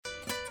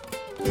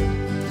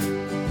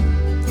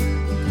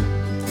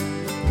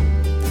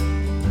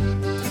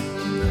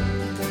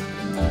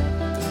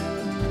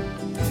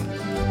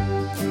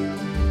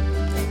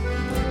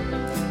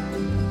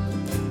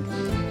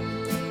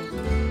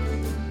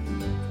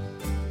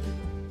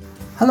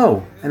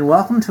Hello, and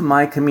welcome to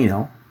My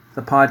Camino,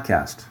 the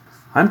podcast.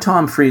 I'm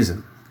Tom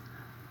Friesen.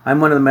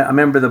 I'm a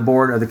member of the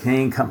board of the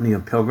Canadian Company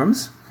of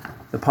Pilgrims.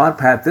 The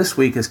podcast this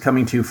week is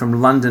coming to you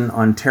from London,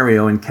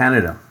 Ontario, in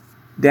Canada.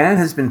 Dan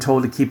has been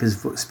told to keep his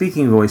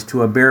speaking voice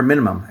to a bare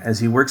minimum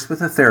as he works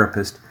with a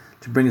therapist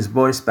to bring his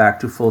voice back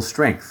to full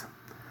strength.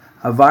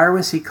 A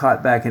virus he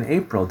caught back in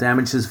April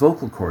damaged his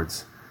vocal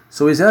cords,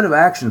 so he's out of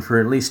action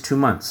for at least 2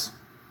 months.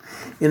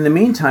 In the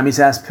meantime, he's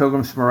asked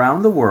pilgrims from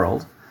around the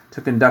world to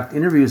conduct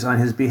interviews on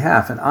his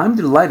behalf, and I'm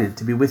delighted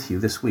to be with you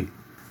this week.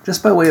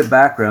 Just by way of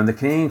background, the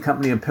Canadian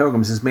Company of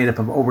Pilgrims is made up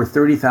of over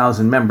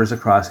 30,000 members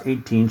across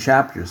 18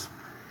 chapters.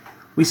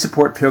 We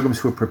support pilgrims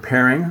who are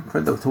preparing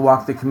to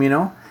walk the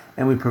Camino,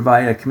 and we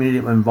provide a community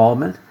of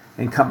involvement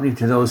and company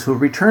to those who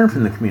have returned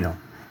from the Camino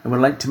and would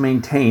like to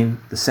maintain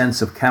the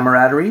sense of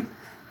camaraderie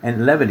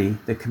and levity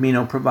the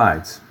Camino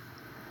provides.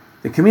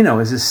 The Camino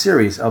is a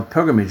series of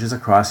pilgrimages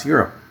across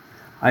Europe.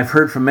 I've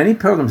heard from many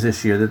pilgrims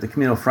this year that the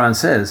Camino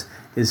Francés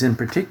is in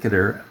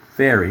particular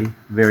very,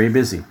 very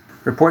busy.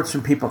 Reports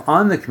from people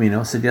on the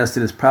Camino suggest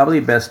it is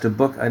probably best to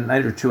book a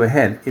night or two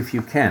ahead if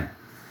you can.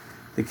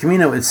 The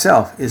Camino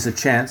itself is a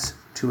chance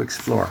to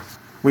explore.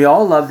 We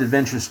all loved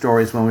adventure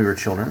stories when we were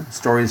children,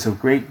 stories of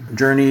great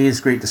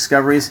journeys, great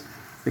discoveries.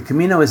 The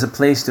Camino is a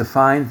place to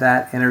find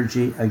that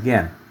energy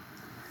again,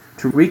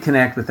 to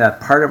reconnect with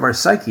that part of our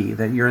psyche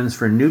that yearns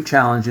for new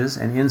challenges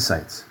and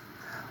insights.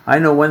 I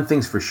know one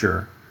thing's for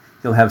sure.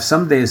 You'll have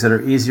some days that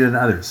are easier than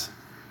others.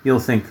 You'll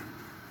think,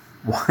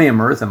 why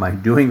on earth am I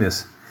doing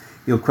this?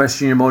 You'll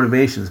question your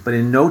motivations, but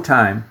in no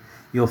time,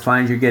 you'll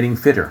find you're getting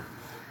fitter.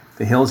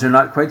 The hills are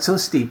not quite so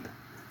steep.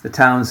 The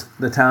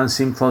towns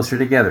seem closer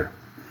together.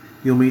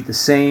 You'll meet the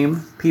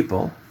same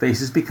people,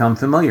 faces become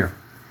familiar.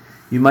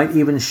 You might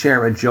even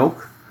share a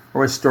joke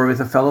or a story with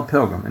a fellow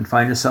pilgrim and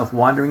find yourself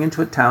wandering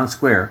into a town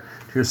square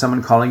to hear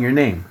someone calling your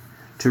name,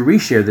 to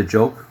reshare the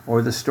joke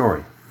or the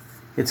story.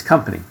 It's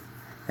company,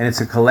 and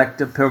it's a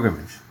collective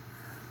pilgrimage.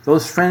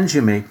 Those friends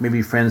you make may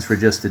be friends for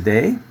just a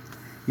day.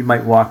 They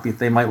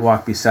might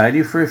walk beside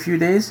you for a few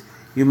days.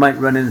 You might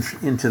run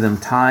into them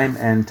time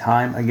and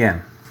time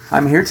again.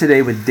 I'm here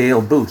today with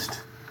Dale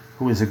Boost,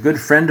 who is a good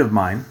friend of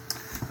mine,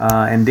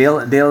 and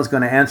Dale is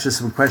going to answer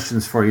some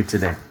questions for you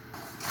today.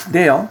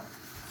 Dale,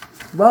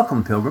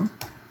 welcome, pilgrim.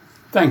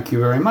 Thank you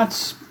very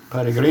much,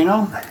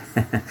 Peregrino.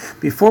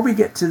 Before we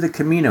get to the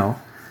Camino,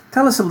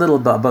 tell us a little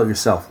about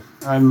yourself.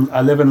 I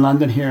live in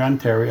London here,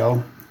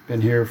 Ontario.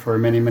 Been here for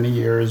many, many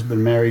years.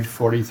 Been married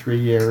 43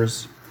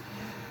 years.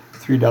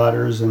 3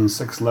 daughters and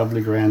 6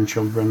 lovely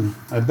grandchildren.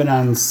 I've been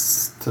to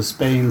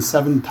Spain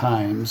 7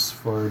 times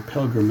for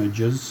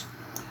pilgrimages.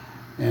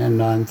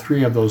 And on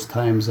 3 of those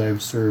times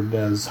I've served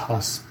as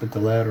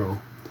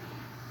hospitalero.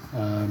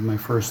 My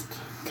first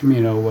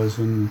Camino was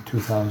in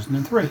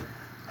 2003.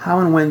 How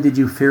and when did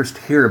you first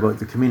hear about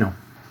the Camino?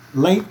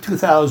 Late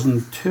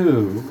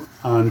 2002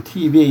 on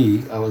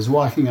TV. I was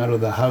walking out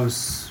of the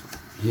house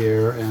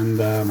here, and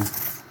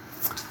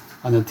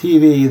on the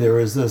TV there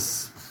was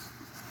this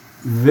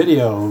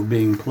video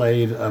being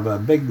played of a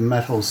big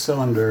metal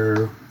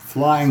cylinder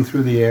flying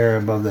through the air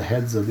above the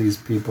heads of these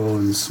people,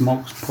 and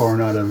smoke's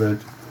pouring out of it.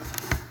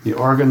 The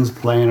organs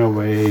playing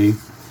away,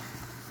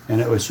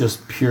 and it was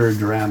just pure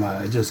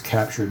drama. It just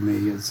captured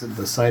me.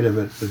 The sight of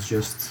it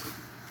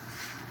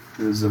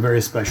was a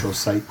very special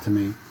sight to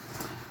me.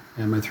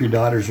 And my 3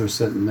 daughters are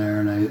sitting there,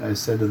 and I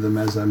said to them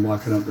as I'm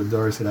walking out the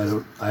door, I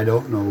said, I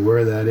don't know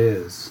where that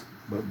is,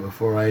 but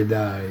before I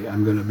die,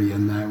 I'm going to be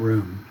in that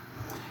room.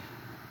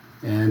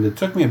 And it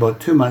took me about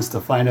 2 months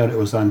to find out it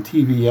was on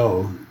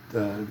TVO,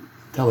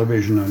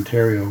 Television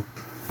Ontario,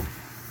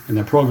 and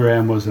the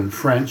program was in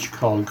French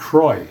called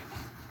Croix,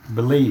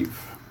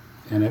 Believe,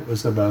 and it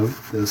was about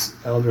this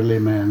elderly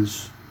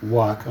man's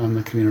walk on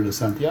the Camino de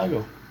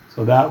Santiago.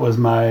 So that was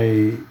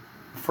my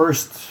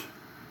first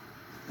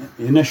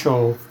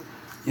initial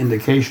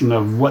indication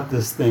of what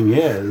this thing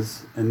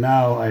is, and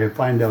now I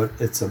find out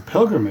it's a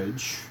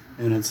pilgrimage,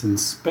 and it's in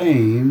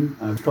Spain.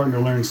 I'm starting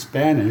to learn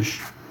Spanish,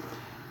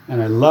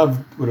 and I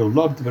would have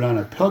loved to have been on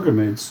a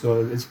pilgrimage,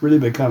 so it's really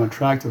become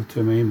attractive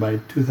to me. By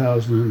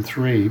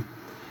 2003,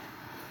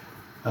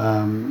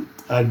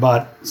 I'd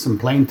bought some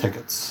plane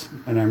tickets,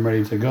 and I'm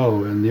ready to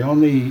go. And the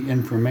only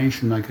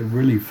information I could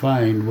really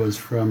find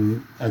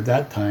at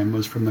that time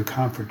was from the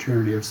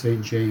Confraternity of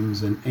St.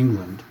 James in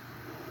England.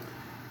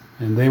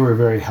 And they were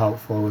very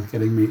helpful with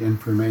getting me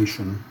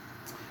information.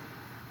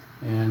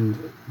 And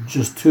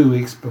just 2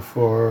 weeks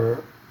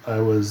before I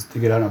was to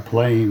get on a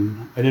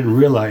plane, I didn't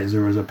realize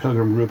there was a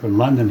pilgrim group in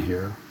London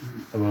here,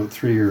 about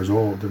 3 years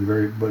old, and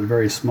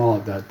very small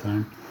at that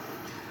time.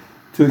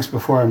 2 weeks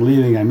before I'm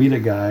leaving, I meet a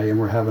guy, and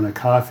we're having a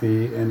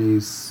coffee, and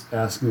he's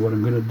asking me what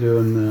I'm going to do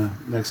in the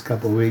next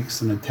couple of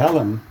weeks, and I tell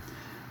him,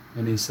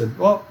 and he said,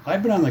 well,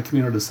 I've been on the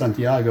Camino de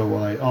Santiago.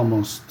 Well,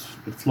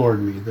 it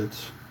floored me that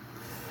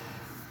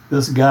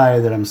this guy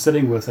that I'm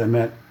sitting with, I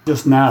met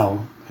just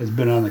now, has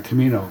been on the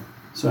Camino.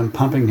 So I'm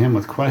pumping him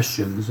with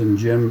questions, and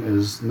Jim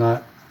is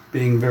not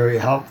being very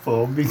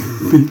helpful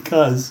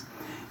because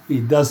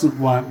he doesn't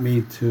want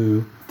me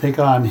to take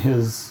on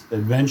his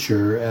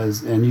adventure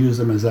and use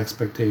them as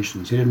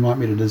expectations. He didn't want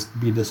me to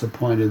be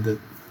disappointed that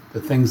the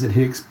things that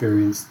he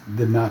experienced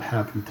did not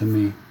happen to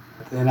me.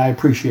 And I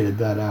appreciated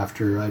that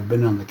after I'd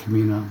been on the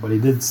Camino. But he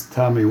did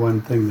tell me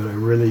one thing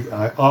that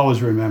I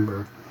always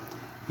remember.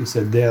 He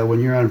said, Dale,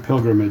 when you're on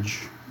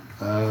pilgrimage,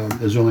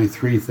 there's only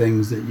 3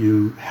 things that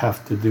you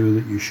have to do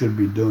that you should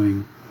be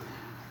doing.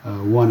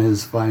 One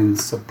is find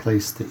a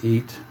place to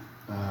eat,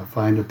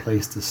 find a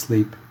place to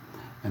sleep,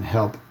 and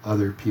help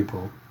other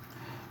people.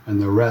 And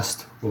the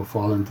rest will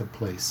fall into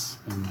place.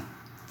 And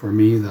for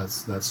me,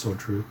 that's so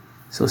true.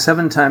 So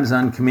 7 times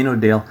on Camino,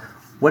 Dale,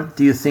 what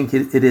do you think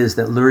it is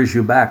that lures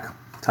you back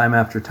time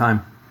after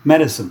time?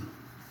 Medicine.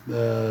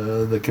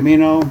 The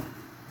Camino,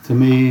 to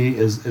me,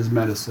 is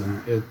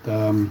medicine. It,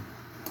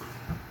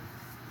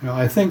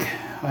 I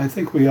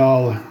think we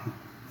all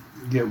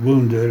get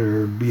wounded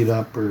or beat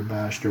up or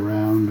bashed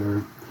around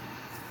or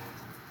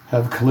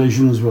have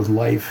collisions with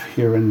life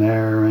here and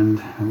there,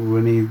 and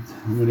we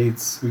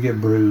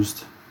get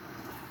bruised.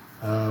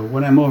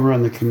 When I'm over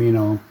on the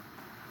Camino,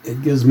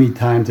 it gives me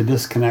time to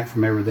disconnect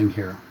from everything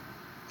here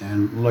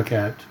and look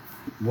at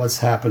what's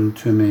happened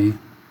to me.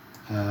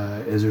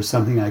 Is there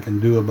something I can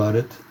do about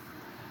it?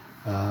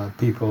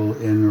 People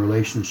in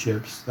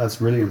relationships, that's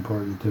really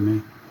important to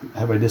me.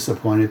 Have I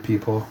disappointed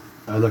people?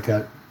 I look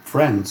at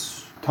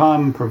friends.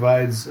 Tom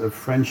provides a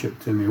friendship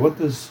to me. What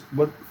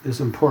is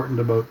important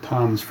about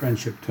Tom's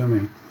friendship to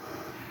me?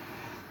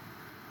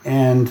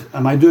 And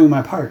am I doing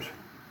my part?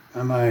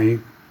 Am I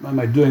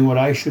doing what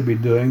I should be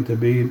doing to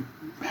be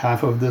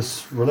half of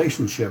this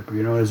relationship?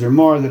 Is there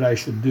more that I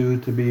should do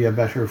to be a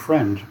better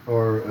friend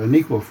or an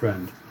equal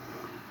friend?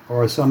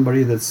 Or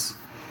somebody that's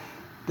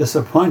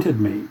disappointed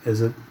me?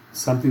 Is it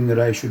something that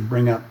I should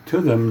bring up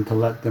to them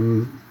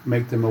to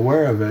make them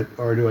aware of it?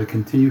 Or do I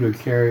continue to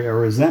carry a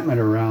resentment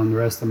around the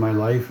rest of my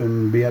life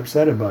and be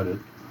upset about it?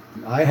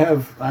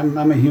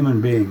 I'm a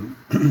human being.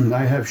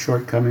 I have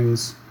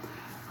shortcomings.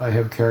 I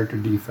have character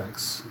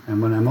defects.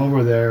 And when I'm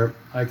over there,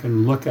 I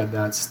can look at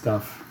that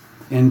stuff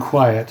in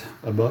quiet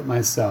about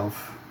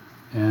myself,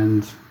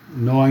 and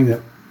knowing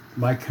that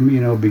my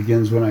Camino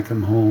begins when I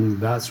come home.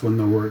 That's when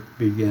the work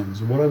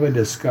begins. What have I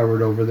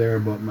discovered over there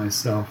about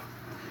myself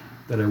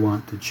that I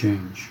want to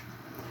change?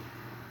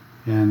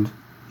 And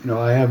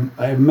I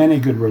have many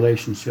good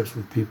relationships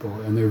with people,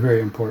 and they're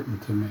very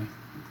important to me.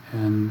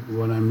 And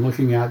when I'm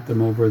looking at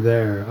them over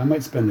there, I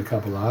might spend a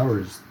couple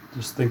hours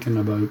just thinking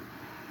about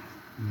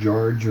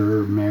George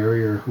or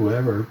Mary or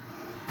whoever.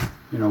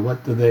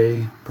 What do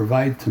they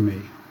provide to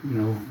me?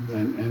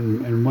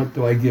 And what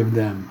do I give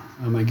them?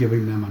 Am I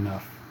giving them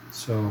enough?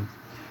 So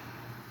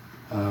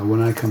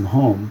when I come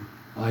home,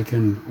 I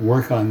can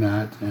work on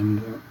that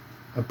and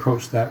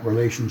approach that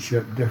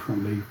relationship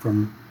differently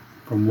from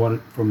what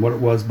it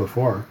was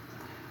before,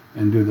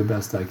 and do the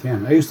best I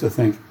can. I used to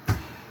think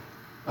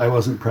I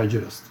wasn't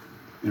prejudiced.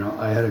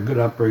 I had a good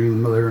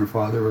upbringing. Mother and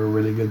father were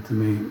really good to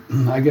me.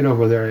 I get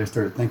over there, I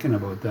start thinking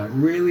about that.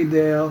 Really,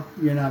 Dale,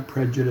 you're not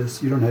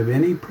prejudiced. You don't have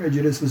any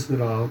prejudices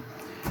at all.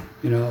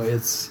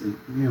 Is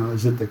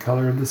it the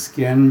color of the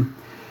skin?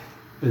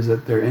 Is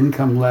it their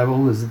income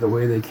level? Is it the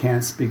way they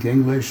can't speak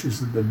English?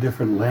 Is it the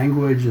different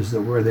language? Is it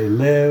where they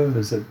live?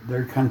 Is it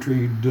their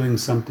country doing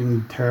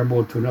something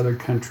terrible to another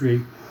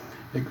country?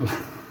 It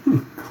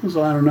goes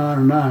on and on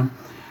and on.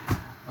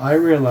 I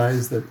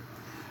realize that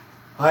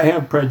I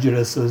have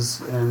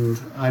prejudices, and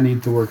I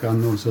need to work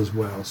on those as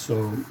well.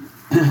 So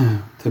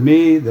to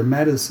me, the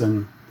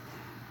medicine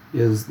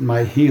is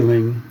my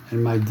healing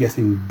and my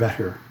getting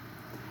better.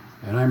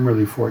 And I'm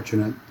really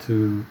fortunate,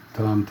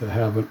 Tom, to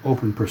have an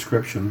open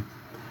prescription.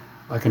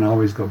 I can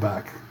always go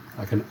back.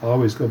 I can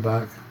always go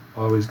back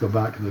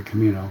to the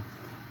Camino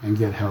and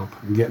get help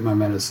and get my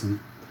medicine.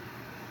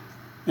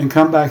 And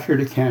come back here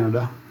to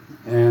Canada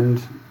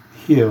and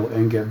heal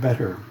and get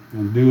better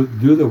and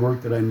do the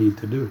work that I need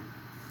to do.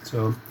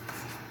 So,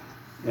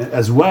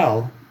 as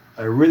well,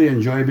 I really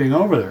enjoy being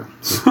over there.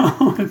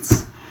 So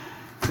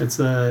it's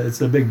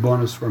a big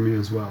bonus for me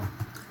as well,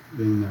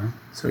 being there.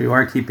 So you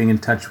are keeping in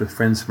touch with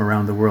friends from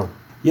around the world?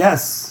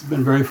 Yes,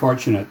 been very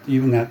fortunate.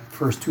 Even that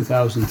first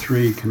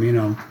 2003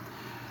 Camino,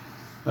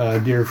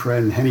 dear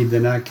friend Henny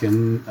Dinnick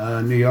in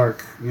New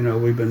York.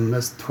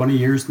 That's 20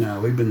 years now.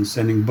 We've been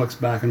sending books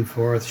back and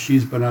forth.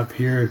 She's been up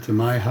here to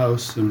my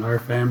house and our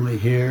family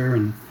here,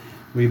 and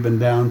we've been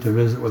down to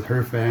visit with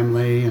her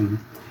family. And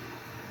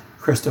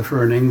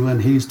Christopher in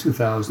England, he's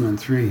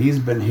 2003. He's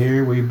been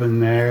here, we've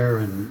been there,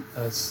 and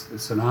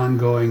it's an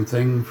ongoing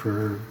thing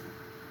for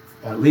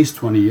at least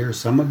 20 years,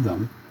 some of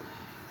them.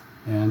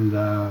 And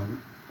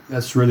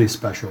that's really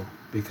special,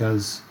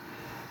 because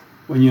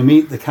when you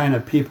meet the kind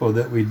of people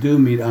that we do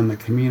meet on the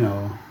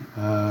Camino,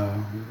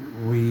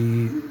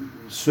 we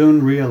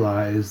soon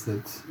realize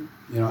that,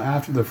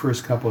 after the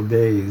first couple of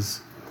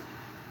days,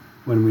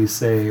 when we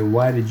say,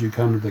 why did you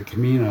come to the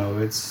Camino?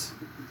 It's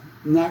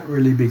not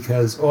really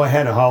because, I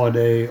had a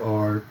holiday,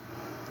 or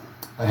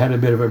I had a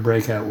bit of a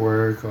break at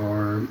work,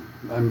 or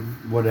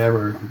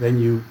whatever. Then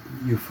you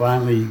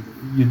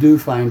do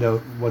find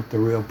out what the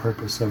real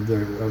purpose of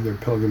their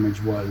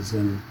pilgrimage was,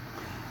 and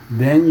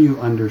then you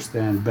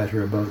understand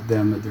better about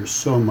them that they're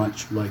so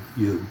much like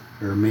you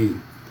or me.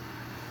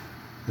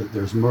 That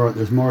there's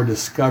more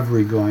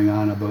discovery going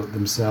on about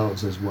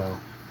themselves as well.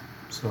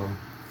 So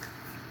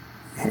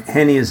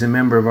Henny is a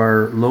member of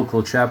our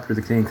local chapter of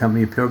the Canadian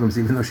Company of Pilgrims,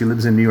 even though she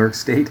lives in New York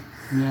State.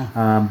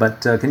 Yeah.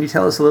 But can you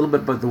tell us a little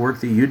bit about the work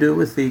that you do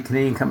with the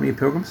Canadian Company of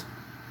Pilgrims?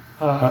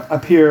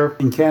 Up here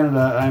in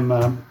Canada, I'm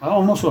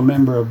also a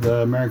member of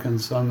the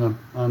Americans on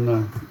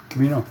the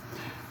Camino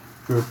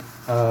group.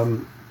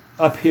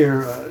 Up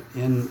here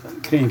in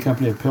Canadian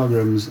Company of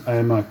Pilgrims,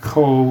 I'm a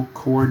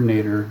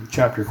co-coordinator,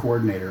 chapter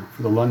coordinator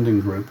for the London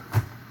group.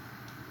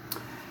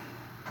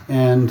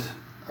 And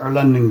our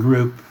London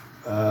group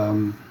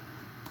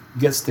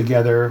gets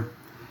together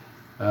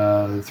 3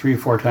 or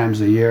 4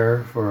 times a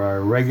year for our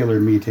regular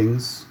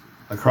meetings.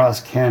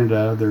 Across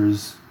Canada,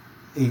 there's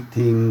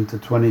 18 to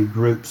 20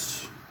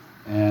 groups,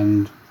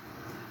 and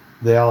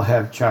they all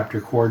have chapter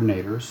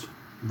coordinators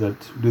that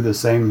do the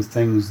same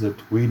things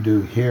that we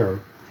do here.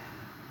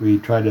 We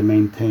try to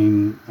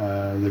maintain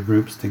the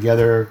groups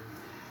together,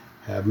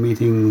 have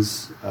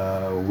meetings,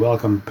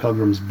 welcome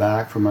pilgrims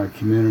back from our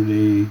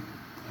community,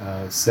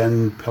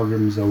 send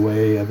pilgrims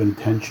away of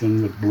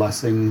intention with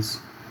blessings,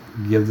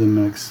 give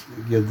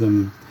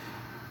them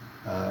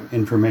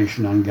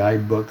information on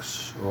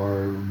guidebooks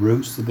or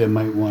routes that they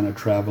might want to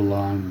travel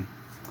on.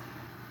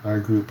 Our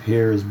group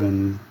here has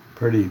been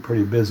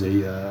pretty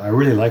busy. I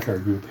really like our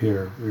group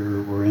here.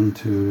 We're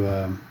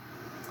into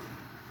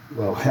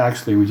well,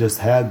 actually, we just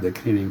had the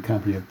Canadian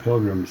Company of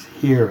Pilgrims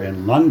here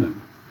in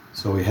London.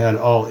 So we had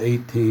all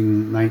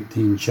 18,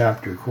 19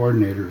 chapter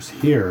coordinators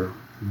here,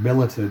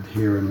 billeted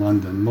here in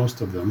London, most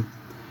of them,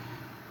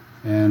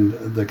 and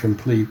the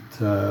complete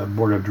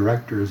board of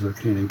directors of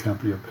Canadian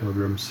Company of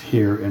Pilgrims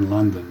here in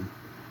London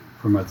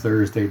from a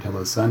Thursday till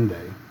a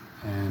Sunday.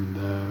 And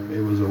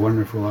it was a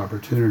wonderful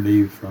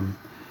opportunity from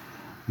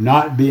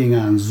not being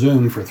on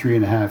Zoom for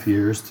 3.5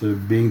 years to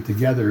being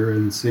together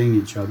and seeing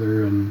each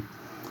other and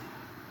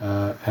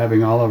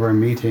having all of our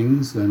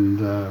meetings, and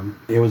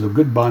it was a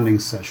good bonding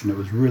session. It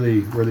was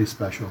really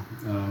special.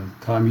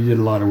 Tom, you did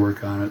a lot of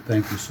work on it.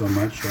 Thank you so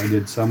much. I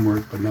did some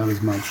work, but not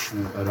as much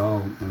at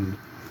all, and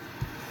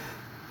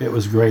it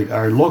was great.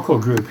 Our local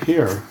group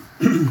here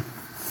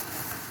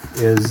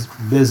is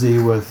busy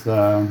with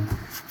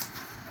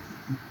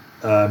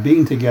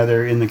being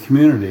together in the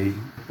community,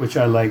 which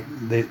I like.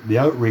 The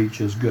outreach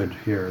is good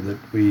here, that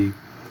we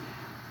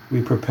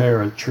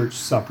prepare a church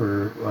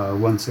supper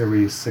once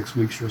every 6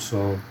 weeks or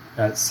so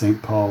at St.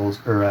 Paul's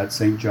or at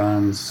St.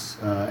 John's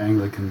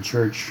Anglican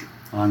Church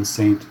on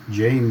St.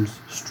 James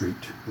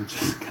Street, which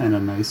is kind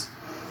of nice.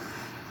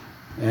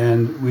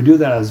 And we do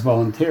that as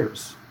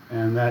volunteers.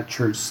 And that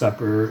church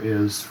supper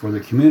is for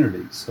the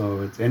community. So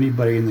it's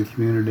anybody in the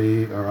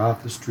community or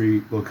off the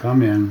street will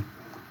come in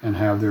and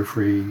have their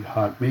free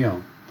hot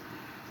meal.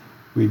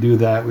 We do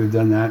that. We've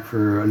done that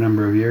for a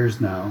number of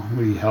years now.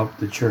 We help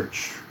the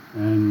church,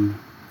 and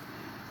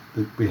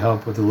we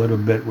help with a little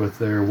bit with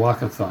their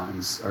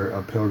walkathons,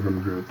 a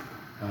pilgrim group.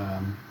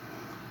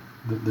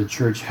 The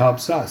church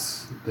helps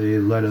us. They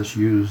let us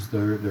use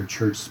their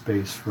church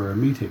space for our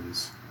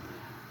meetings.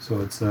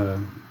 So it's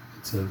a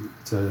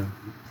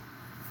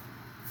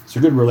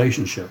good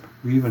relationship.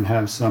 We even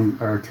have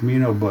our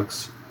Camino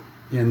books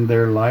in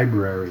their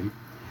library,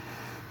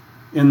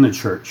 in the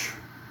church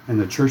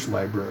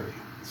library.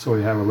 So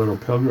we have a little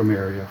pilgrim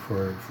area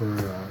for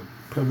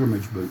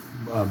pilgrimage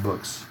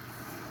books.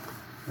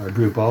 Our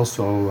group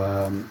also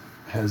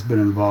has been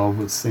involved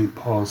with St.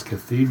 Paul's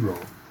Cathedral,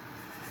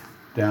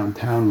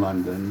 downtown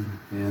London,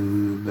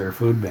 in their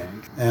food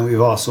bank. And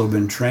we've also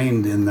been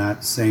trained in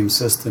that same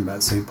system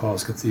at St.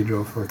 Paul's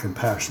Cathedral for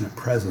compassionate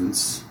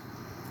presence,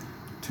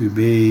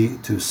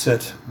 to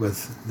sit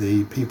with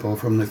the people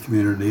from the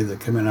community that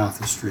come in off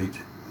the street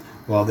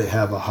while they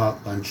have a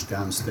hot lunch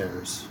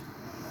downstairs.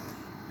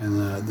 And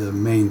the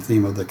main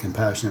theme of the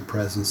compassionate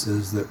presence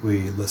is that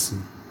we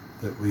listen,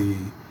 that we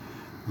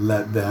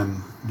let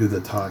them do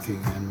the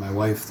talking. And my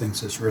wife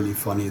thinks it's really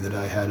funny that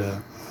I had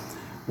a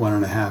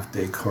 1.5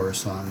 day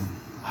course on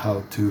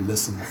how to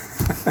listen.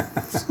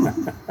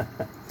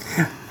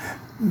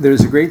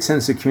 There's a great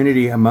sense of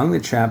community among the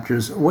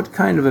chapters. What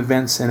kind of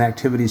events and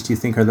activities do you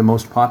think are the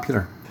most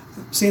popular?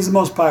 Seems the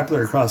most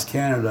popular across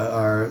Canada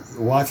are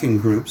walking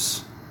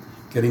groups,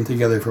 getting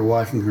together for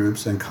walking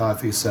groups and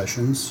coffee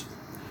sessions,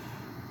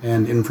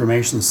 and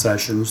information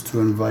sessions to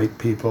invite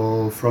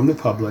people from the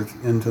public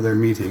into their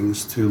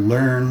meetings to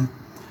learn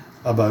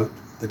about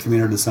the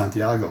Camino de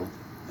Santiago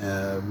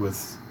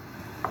with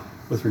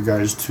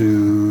regards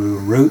to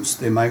routes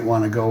they might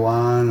want to go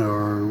on,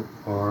 or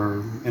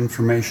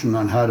information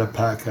on how to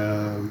pack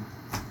a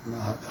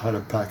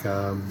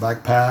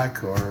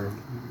backpack, or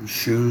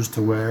shoes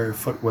to wear,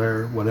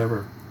 footwear,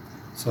 whatever.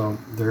 So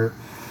they're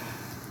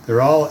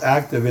all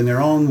active in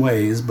their own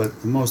ways,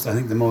 but the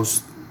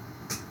most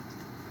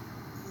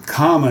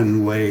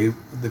common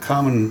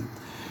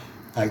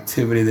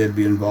activity they'd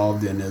be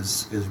involved in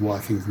is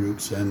walking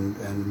groups and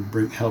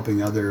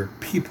helping other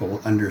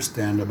people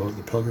understand about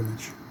the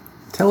pilgrimage.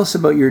 Tell us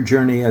about your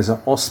journey as a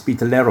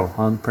hospitalero.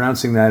 I'm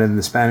pronouncing that in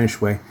the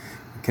Spanish way.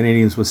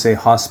 Canadians would say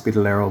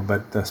hospitalero,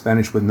 but the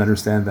Spanish wouldn't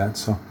understand that.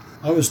 So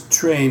I was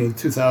trained in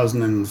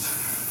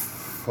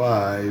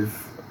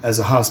 2005 as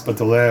a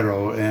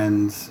hospitalero,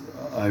 and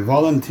I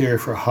volunteer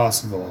for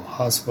Hosval.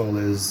 Hosval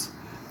is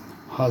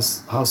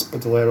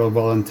Hospitalero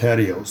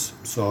Voluntarios.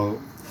 So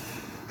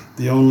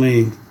the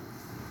only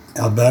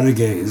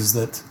albergues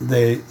that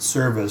they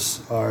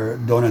service are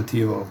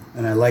donativo,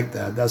 and I like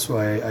that. That's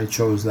why I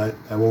chose that.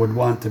 I would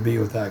want to be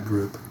with that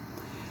group.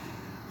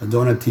 A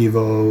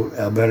donativo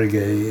albergue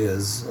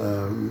is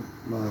a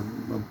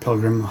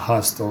pilgrim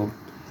hostel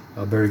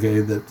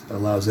albergue that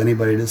allows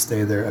anybody to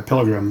stay there, a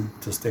pilgrim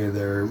to stay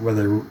there,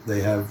 whether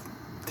they have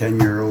 10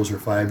 euros or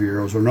 5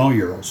 euros or no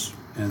euros,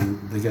 and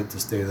they get to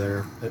stay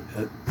there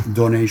at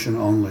donation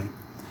only.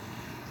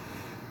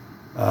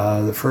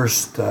 The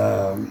first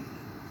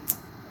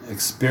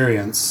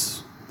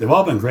experience, they've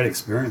all been great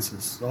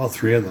experiences, all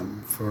three of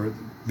them. For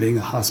being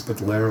a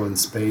hospitalero in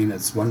Spain,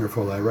 it's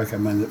wonderful. I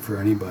recommend it for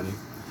anybody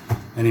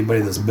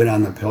that's been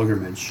on the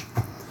pilgrimage.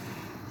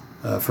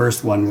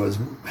 First one was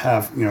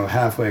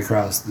halfway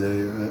across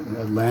the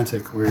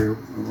Atlantic. We're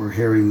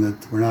hearing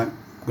that we're not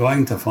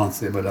going to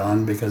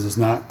Fontlebadan because it's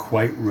not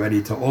quite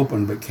ready to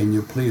open, but can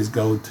you please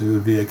go to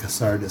Via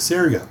Casar de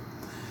Sirga?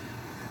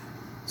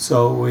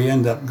 So we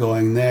end up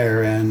going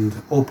there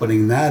and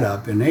opening that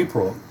up in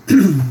April,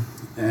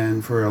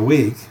 and for a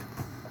week.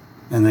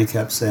 And they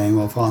kept saying,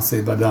 well,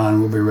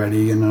 Fontlebadan will be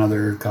ready in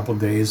another couple of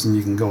days and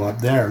you can go up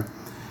there.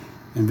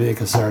 And Via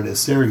Casar de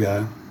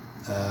Sirga,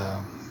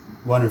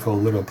 wonderful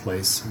little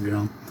place,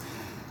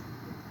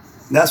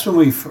 That's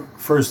when I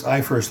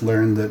first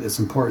learned that it's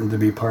important to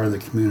be part of the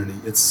community.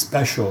 It's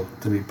special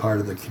to be part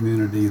of the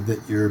community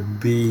that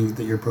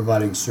you're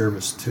providing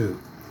service to.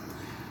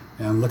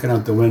 And I'm looking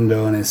out the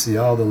window and I see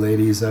all the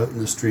ladies out in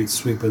the street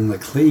sweeping the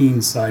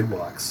clean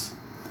sidewalks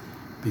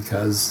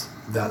because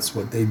that's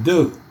what they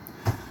do.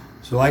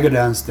 So I go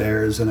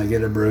downstairs and I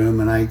get a broom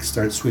and I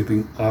start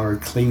sweeping our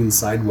clean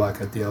sidewalk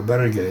at the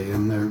albergue,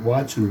 and they're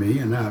watching me,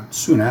 and now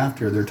soon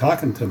after they're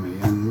talking to me,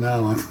 and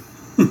now I'm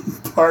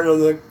part of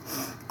the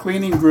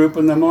cleaning group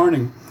in the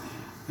morning.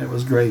 It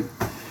was great.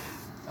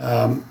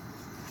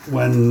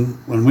 When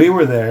we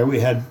were there,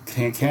 we had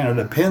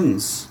Canada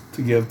pins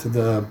to give to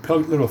the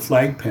little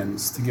flag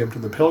pins to give to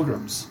the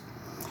pilgrims.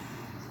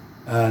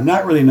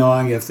 Not really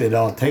knowing if they'd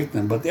all take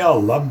them, but they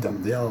all loved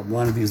them. They all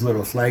wanted these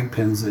little flag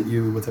pins that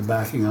with the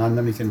backing on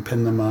them, you can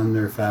pin them on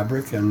their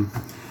fabric, and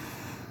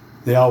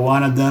they all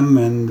wanted them.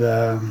 And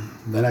the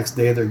next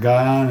day they're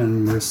gone,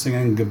 and we're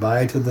singing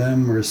goodbye to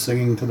them. We're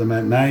singing to them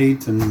at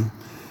night, and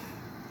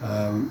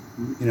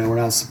we're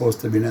not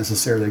supposed to be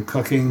necessarily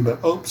cooking,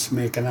 but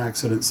make an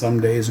accident some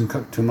days and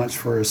cook too much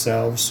for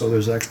ourselves, so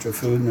there's extra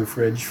food in the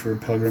fridge for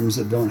pilgrims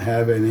that don't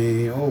have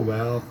any. Oh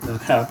well,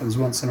 that happens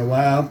once in a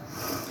while.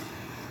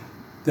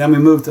 Then we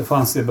moved to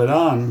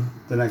Fontlebadan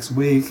the next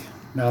week.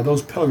 Now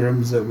those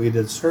pilgrims that we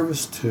did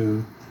service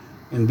to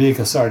in Via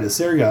Casar de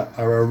Sirga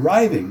are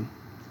arriving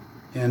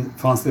in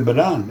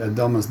Fontlebadan at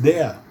Domus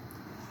Dea.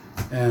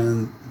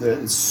 And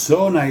it's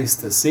so nice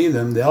to see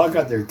them. They all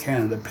got their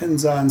Canada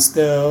pins on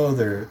still.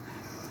 They're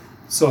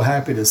so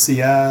happy to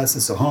see us.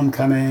 It's a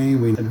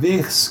homecoming. At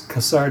Via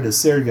Casar de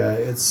Sirga,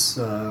 it's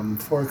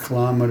 4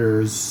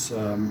 kilometers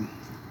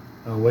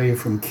away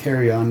from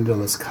Carrion de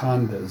las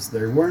Condes.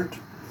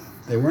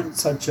 They weren't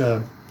such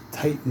a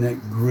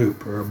tight-knit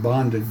group or a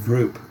bonded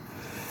group.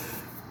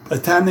 By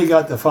the time they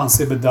got to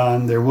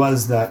Fontlebadan, there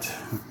was that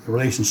the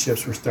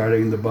relationships were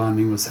starting, the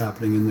bonding was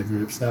happening in the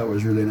groups. That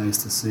was really nice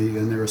to see,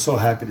 and they were so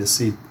happy to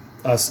see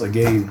us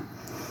again.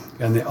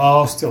 And they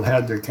all still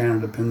had their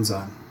Canada pins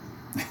on.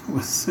 It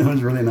was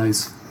really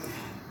nice.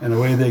 And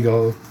away they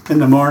go in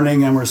the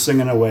morning, and we're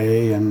singing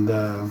away. And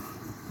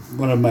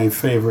one of my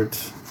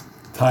favorite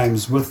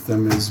times with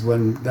them is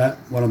one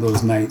of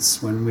those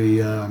nights when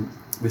we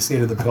say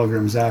to the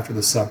pilgrims after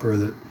the supper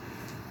that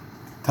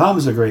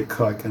Tom's a great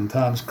cook, and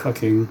Tom's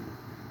cooking,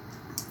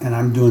 and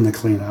I'm doing the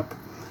cleanup.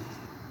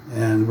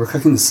 And we're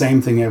cooking the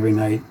same thing every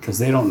night because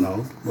they don't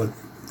know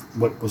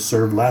what was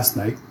served last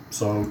night.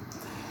 So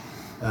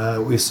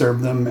we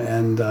serve them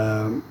and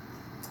a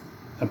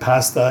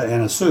pasta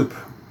and a soup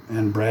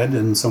and bread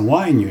and some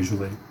wine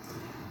usually.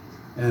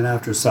 And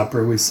after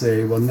supper we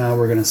say, well, now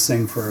we're going to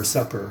sing for our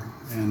supper.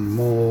 And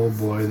oh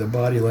boy, the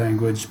body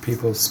language,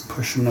 people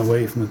pushing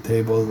away from the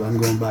table. I'm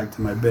going back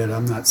to my bed.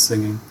 I'm not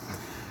singing.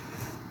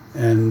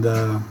 And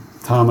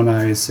Tom and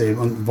I say,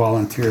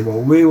 volunteer,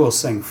 well, we will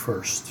sing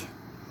first.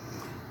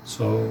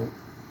 So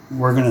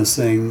we're going to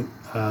sing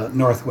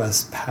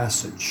Northwest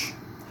Passage.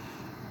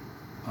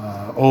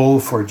 Oh,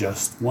 for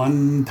just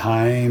one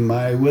time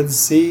I would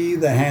see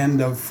the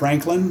hand of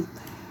Franklin.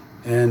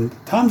 And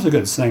Tom's a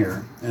good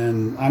singer,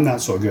 and I'm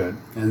not so good.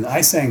 And I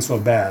sang so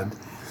bad,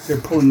 they're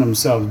pulling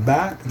themselves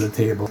back to the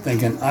table,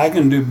 thinking, I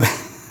can do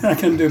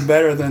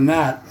better than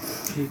that.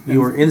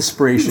 You were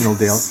inspirational,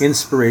 Dale.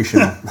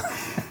 Inspirational.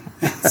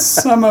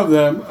 Some of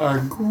them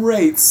are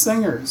great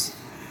singers,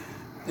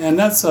 and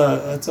that's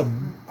a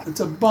it's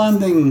a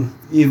bonding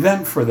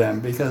event for them,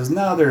 because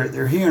now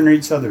they're hearing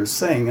each other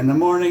sing. In the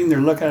morning,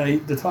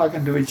 they're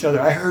talking to each other.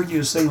 I heard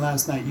you sing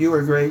last night. You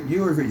were great.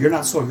 You were great. You're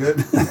not so good.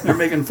 They're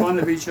making fun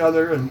of each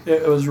other, and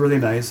it was really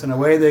nice. And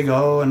away they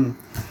go. And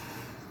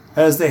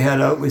as they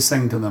head out, we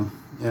sing to them.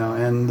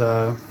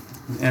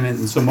 And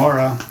in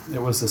Zamora,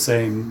 it was the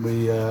same.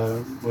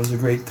 It was a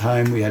great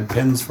time. We had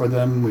pins for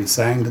them. We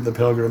sang to the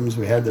pilgrims.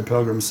 We had the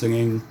pilgrims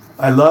singing.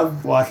 I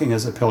love walking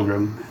as a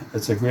pilgrim.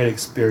 It's a great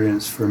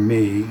experience for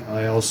me.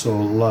 I also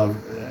love,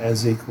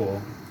 as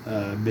equal,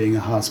 being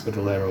a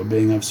hospitalero,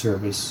 being of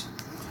service,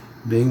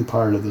 being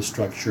part of the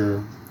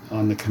structure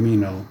on the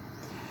Camino.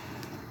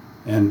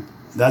 And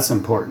that's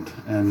important.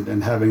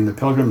 And having the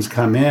pilgrims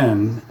come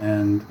in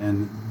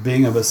and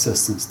being of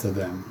assistance to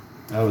them.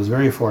 I was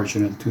very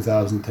fortunate in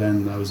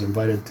 2010. I was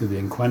invited to the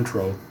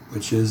Encuentro,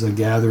 which is a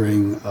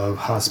gathering of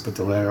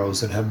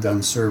hospitaleros that have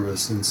done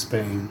service in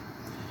Spain,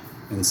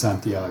 in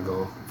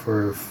Santiago,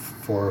 for a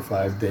 4 or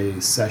 5 day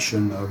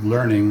session of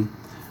learning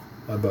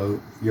about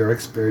your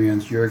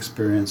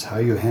experience, how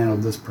you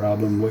handled this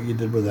problem, what you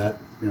did with that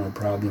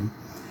problem.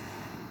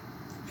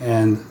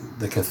 And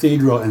the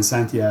cathedral in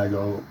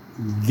Santiago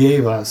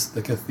gave us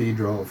the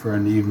cathedral for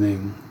an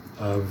evening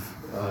of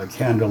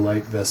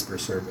candlelight Vesper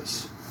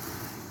service.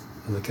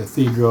 The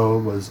cathedral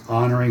was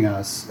honoring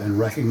us and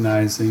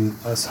recognizing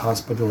us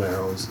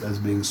hospitaleros as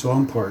being so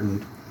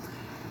important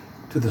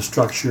to the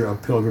structure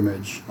of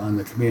pilgrimage on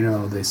the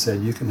Camino. They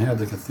said, you can have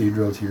the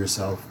cathedral to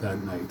yourself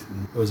that night.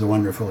 And it was a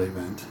wonderful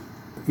event.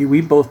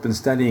 We've both been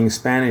studying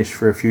Spanish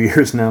for a few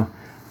years now.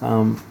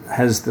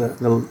 Has the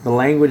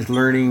language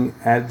learning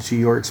added to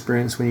your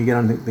experience when you get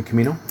on the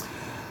Camino?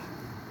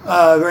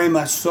 Very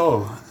much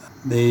so.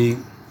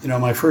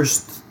 My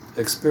first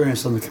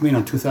experience on the Camino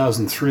in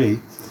 2003,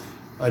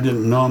 I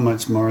didn't know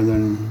much more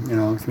than,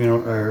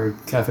 Camino or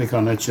Café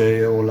con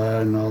leche,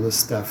 hola, and all this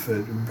stuff,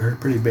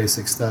 pretty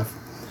basic stuff.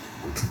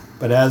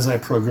 But as I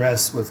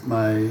progressed with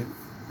my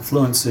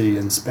fluency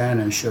in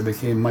Spanish, I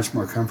became much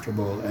more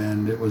comfortable,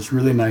 and it was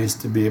really nice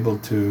to be able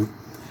to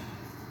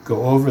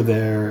go over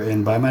there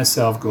and by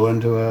myself go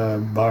into a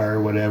bar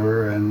or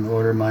whatever and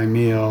order my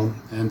meal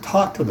and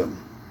talk to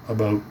them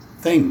about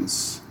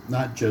things,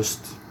 not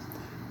just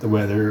the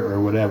weather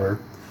or whatever,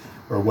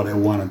 or what I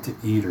wanted to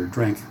eat or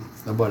drink,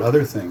 about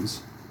other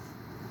things.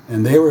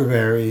 And they were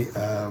very,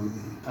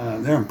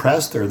 they're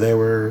impressed, or they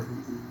were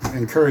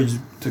encouraged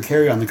to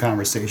carry on the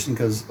conversation,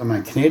 because I'm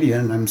a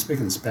Canadian and I'm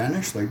speaking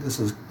Spanish. Like, this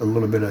is a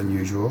little bit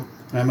unusual.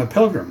 And I'm a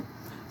pilgrim,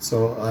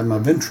 so I'm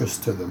of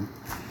interest to them.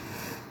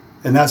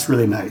 And that's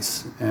really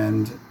nice.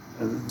 And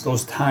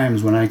those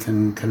times when I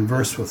can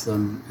converse with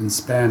them in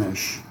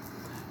Spanish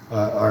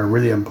are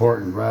really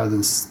important, rather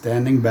than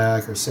standing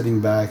back or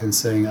sitting back and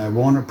saying, I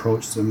won't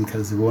approach them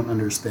because they won't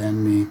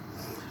understand me,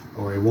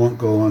 or I won't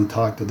go and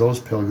talk to those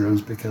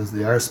pilgrims because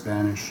they are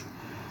Spanish.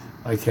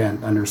 I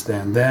can't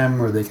understand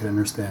them, or they can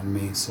understand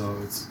me. So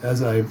it's,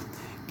 as I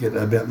get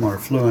a bit more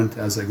fluent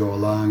as I go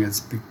along, it's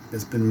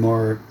been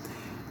more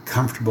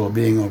comfortable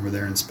being over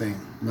there in Spain.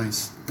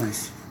 Nice.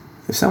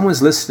 If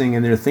someone's listening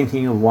and they're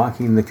thinking of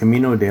walking the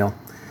Camino, Dale,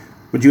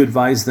 would you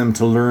advise them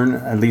to learn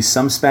at least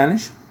some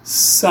Spanish?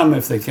 Some,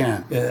 if they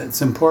can.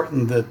 It's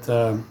important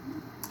that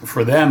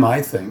for them,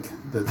 I think,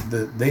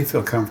 that they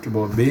feel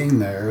comfortable being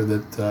there,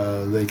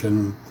 that they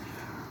can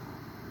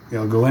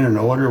go in and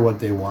order what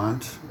they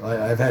want.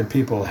 I've had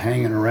people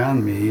hanging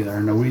around me, a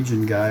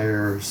Norwegian guy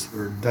or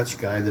Dutch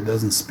guy that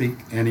doesn't speak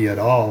any at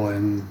all,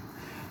 and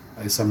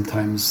I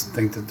sometimes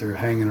think that they're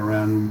hanging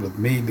around with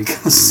me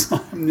because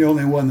I'm the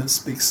only one that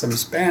speaks some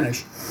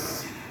Spanish.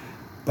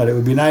 But it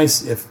would be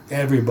nice if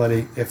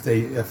everybody,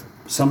 if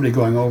somebody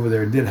going over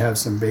there did have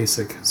some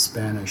basic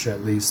Spanish,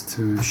 at least,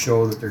 to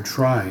show that they're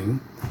trying.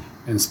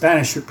 And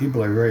Spanish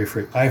people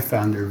are I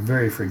found they're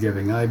very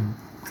forgiving. I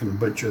can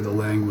butcher the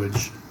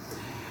language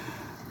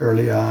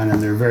early on,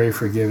 and they're very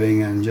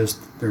forgiving, and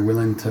they're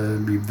willing to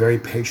be very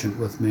patient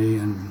with me,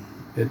 and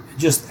it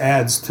just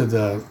adds to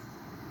the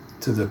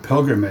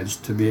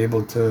pilgrimage to be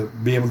able to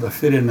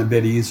fit in a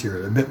bit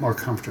easier, a bit more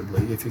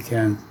comfortably, if you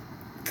can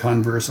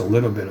converse a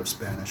little bit of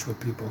Spanish with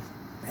people.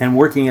 And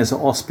working as an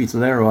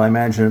hospitalero, I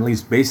imagine at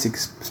least basic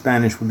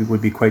Spanish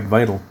would be quite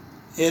vital.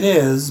 It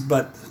is,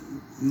 but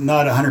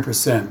not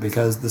 100%,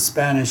 because the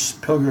Spanish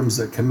pilgrims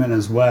that come in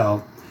as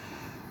well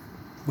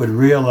would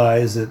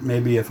realize that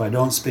maybe if I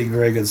don't speak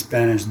very good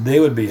Spanish, they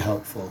would be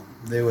helpful.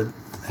 They would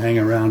hang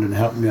around and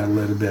help me out a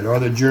little bit. Or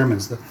the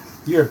Germans. The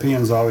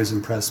Europeans always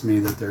impress me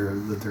that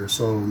they're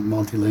so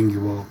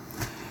multilingual.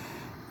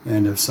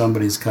 And if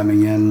somebody's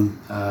coming in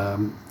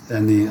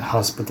and the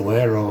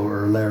hospitalero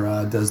or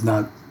lera does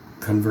not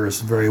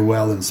converse very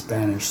well in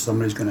Spanish,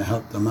 somebody's going to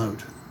help them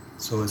out.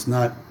 So it's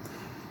not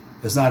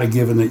a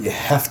given that you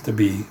have to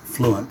be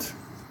fluent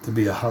to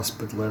be a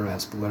hospitalero.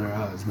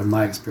 It's been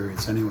my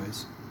experience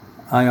anyways.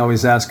 I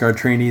always ask our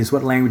trainees,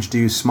 what language do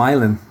you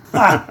smile in?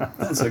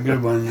 That's a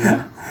good one,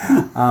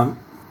 yeah.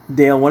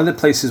 Dale, one of the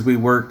places we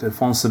worked at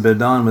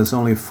Font-Sabedon was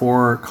only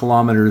 4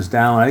 kilometers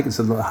down. I think it's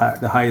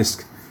the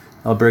highest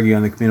albergue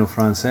on the Camino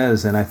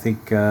Frances, and I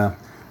think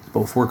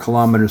about 4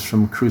 kilometers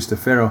from Cruz de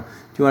Ferro. Do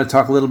you want to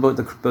talk a little about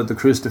the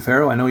Cruz de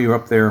Ferro? I know you were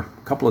up there a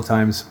couple of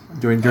times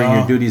during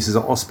your duties as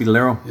a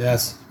hospitalero.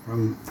 Yes,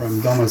 from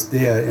Domus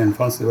Dia in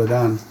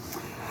Fonce-de-Ladan.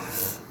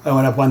 I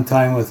went up one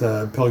time with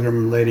a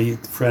pilgrim lady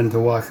friend to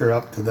walk her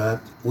up to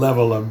that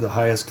level of the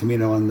highest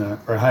Camino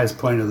highest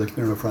point of the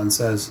Camino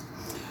Frances.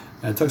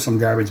 And I took some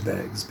garbage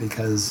bags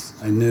because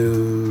I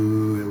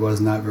knew it was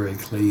not very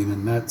clean,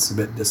 and that's a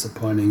bit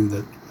disappointing.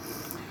 That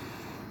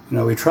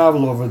we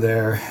travel over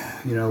there.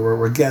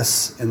 We're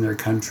guests in their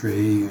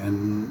country,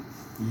 and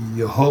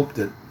you hope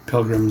that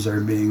pilgrims are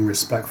being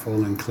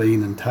respectful and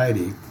clean and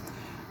tidy.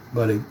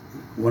 But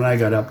when I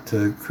got up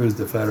to Cruz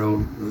de Ferro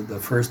the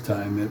first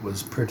time, it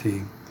was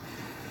pretty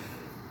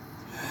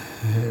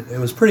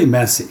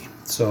messy.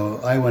 So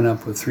I went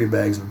up with 3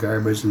 bags of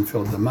garbage and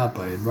filled them up.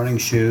 I had running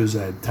shoes,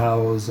 I had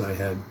towels, I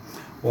had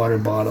water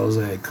bottles,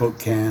 I had Coke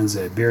cans,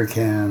 I had beer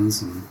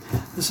cans. And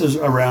this is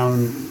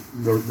around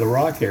the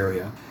rock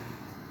area.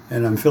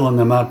 And I'm filling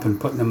them up and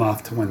putting them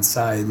off to one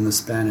side, and the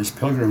Spanish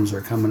pilgrims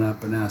are coming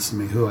up and asking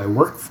me who I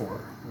work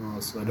for. Well,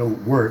 so I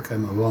don't work,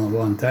 I'm a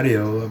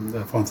voluntario of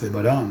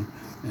Fonce-de-Ladan.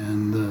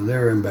 And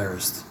they're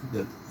embarrassed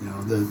that,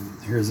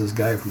 here's this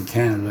guy from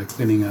Canada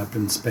cleaning up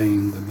in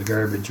Spain the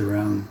garbage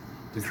around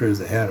the Cruz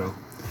de Ferro.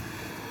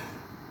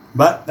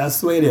 But that's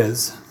the way it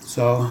is.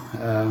 So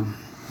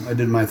I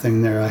did my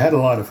thing there. I had a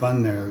lot of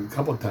fun there a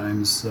couple of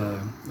times.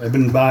 I've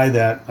been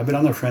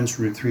on the French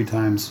route 3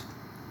 times.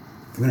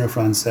 Camino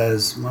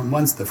Frances.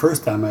 Once, the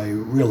first time, I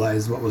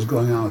realized what was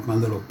going on with my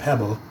little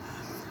pebble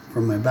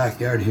from my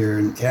backyard here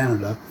in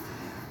Canada.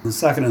 The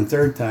second and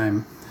third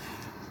time,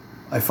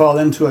 I fall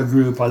into a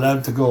group. I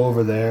love to go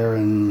over there,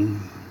 and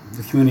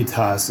the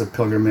communitas of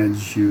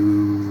pilgrimage,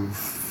 you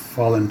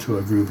fall into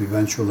a group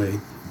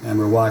eventually, and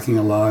we're walking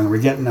along, we're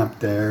getting up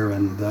there,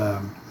 and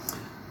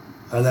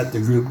I let the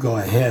group go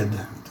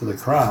ahead to the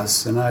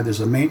cross, and there's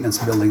a maintenance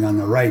building on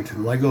the right.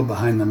 Well, I go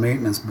behind the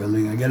maintenance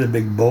building, I get a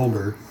big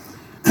boulder,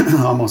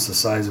 almost the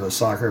size of a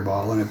soccer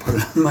ball, and I put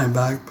it in my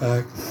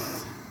backpack,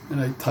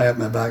 and I tie up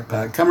my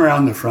backpack, come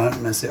around the front,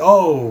 and I say,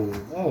 oh,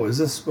 is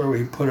this where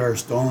we put our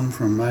stone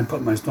from? I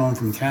put my stone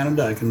from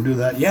Canada, I can do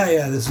that? Yeah,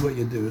 this is what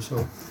you do.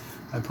 So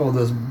I pulled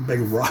this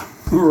big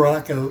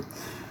rock out.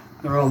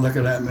 They're all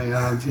looking at me,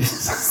 oh,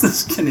 Jesus,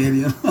 this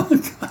Canadian, oh,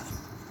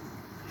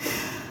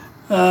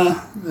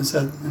 God. I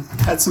said,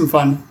 had some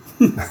fun.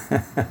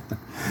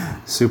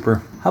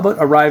 Super. How about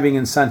arriving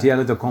in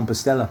Santiago de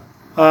Compostela?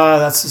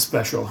 That's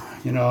special,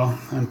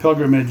 on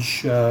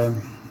pilgrimage.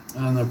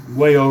 On the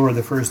way over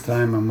the first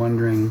time, I'm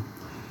wondering,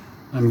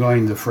 I'm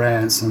going to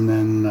France, and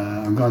then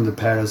I'm going to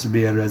Paris,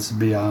 Biarritz,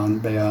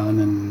 Bayonne,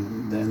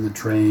 and then the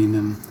train,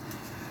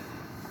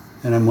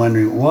 and I'm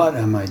wondering, what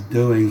am I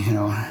doing?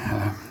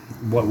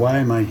 Why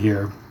am I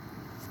here?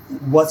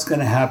 What's going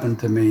to happen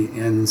to me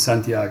in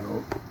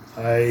Santiago?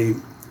 I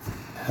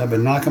have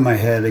been knocking my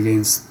head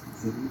against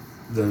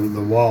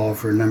the wall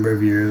for a number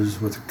of years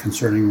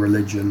concerning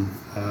religion.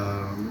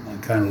 I'm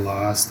kind of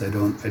lost. I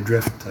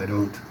drift. I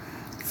don't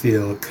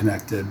feel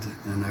connected,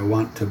 and I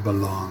want to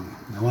belong.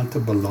 I want to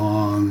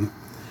belong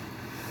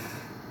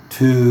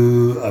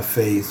to a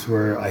faith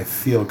where I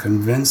feel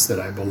convinced that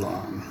I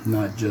belong,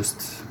 not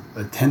just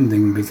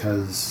attending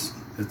because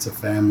it's a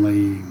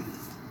family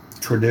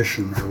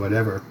tradition or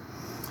whatever.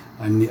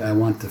 I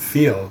want to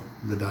feel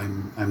that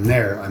I'm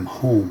there, I'm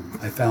home.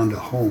 I found a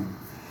home.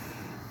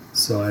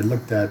 So I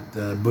looked at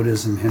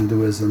Buddhism,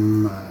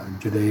 Hinduism,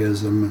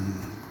 Judaism,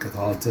 and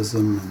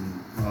Catholicism,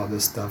 and all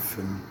this stuff,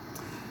 and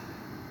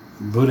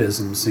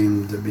Buddhism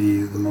seemed to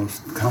be the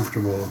most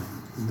comfortable,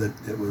 that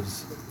it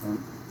was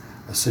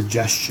a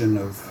suggestion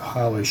of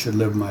how I should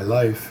live my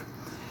life.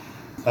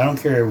 I don't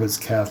care if it's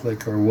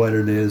Catholic or what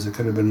it is. It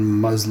could have been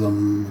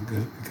Muslim.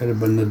 It could have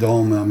been the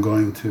Dome I'm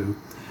going to.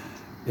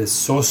 It's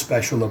so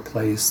special a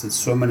place that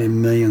so many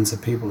millions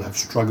of people have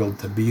struggled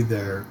to be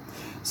there.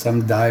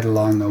 Some died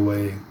along the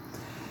way.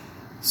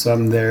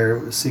 Some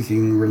there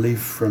seeking relief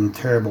from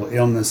terrible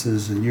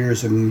illnesses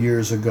years and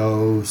years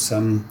ago.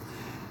 Some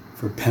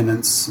for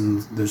penance.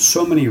 And there's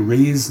so many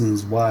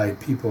reasons why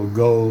people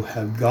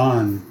have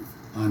gone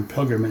on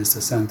pilgrimage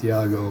to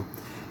Santiago.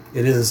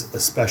 It is a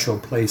special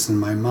place in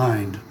my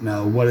mind.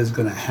 Now, what is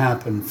going to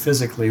happen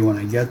physically when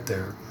I get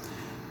there?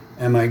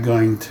 Am I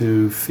going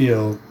to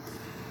feel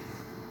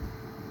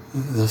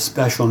the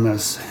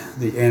specialness,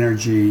 the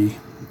energy,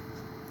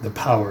 the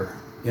power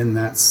in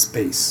that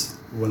space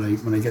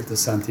when I get to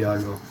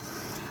Santiago?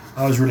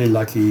 I was really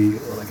lucky.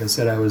 Like I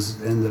said, I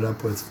ended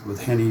up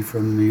with Henny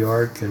from New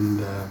York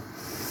and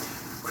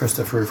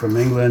Christopher from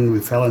England. We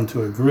fell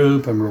into a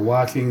group, and we're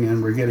walking,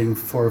 and we're getting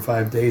 4 or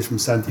 5 days from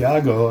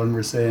Santiago, and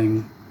we're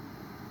saying,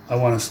 I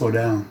want to slow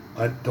down.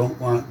 I don't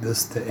want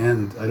this to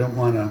end. I don't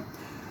want to.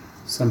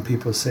 Some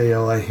people say,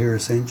 I hear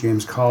St.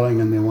 James calling,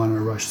 and they want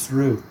to rush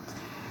through.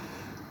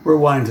 We're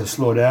wanting to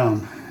slow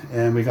down,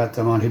 and we got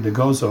to Monte de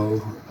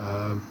Gozo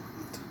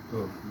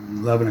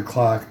 11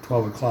 o'clock,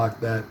 12 o'clock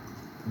that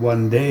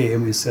one day,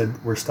 and we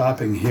said, we're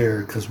stopping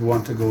here because we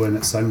want to go in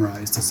at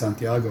sunrise to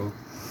Santiago.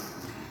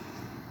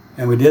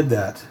 And we did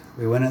that.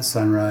 We went at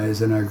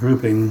sunrise, and our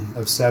grouping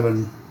of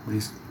 7,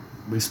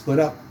 we split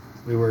up.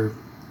 We were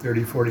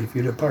 30, 40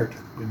 feet apart.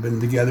 We'd been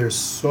together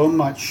so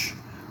much,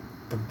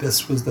 but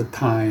this was the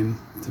time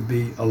to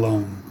be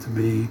alone,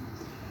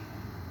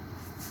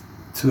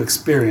 to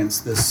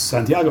experience this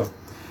Santiago.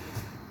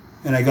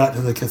 And I got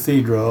to the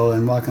cathedral,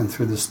 and walking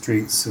through the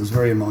streets, it was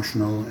very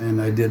emotional, and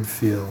I did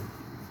feel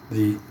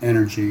the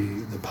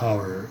energy, the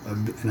power,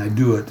 and I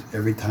do it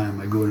every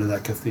time I go into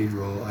that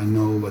cathedral. I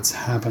know what's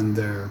happened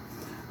there.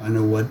 I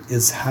know what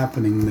is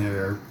happening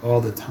there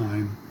all the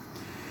time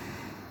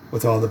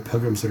with all the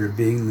pilgrims that are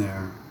being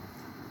there.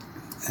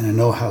 And I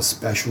know how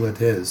special it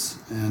is.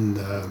 And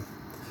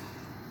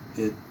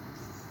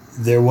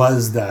there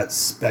was that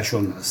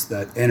specialness,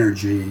 that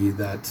energy,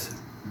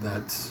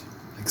 that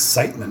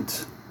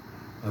excitement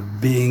of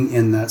being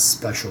in that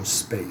special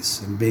space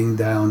and being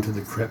down to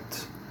the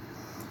crypt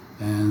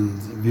and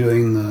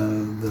viewing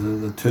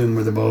the tomb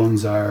where the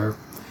bones are,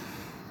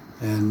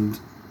 and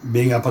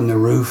being up on the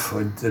roof.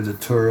 I did a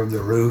tour of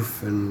the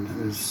roof, and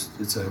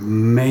it's an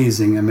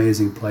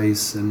amazing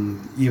place.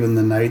 And even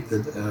the night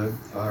that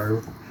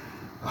our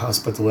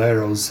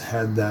hospitaleros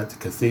had that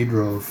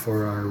cathedral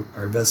for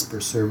our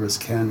Vesper service,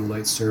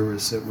 candlelight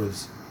service, it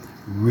was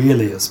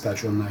really a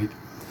special night.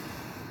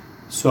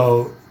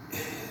 So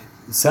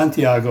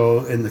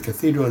Santiago, in the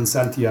cathedral in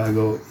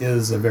Santiago,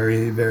 is a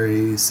very,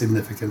 very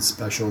significant,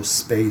 special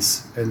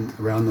space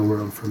around the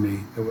world for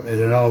me.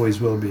 It always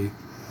will be.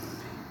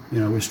 You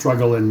know, we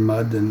struggle in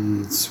mud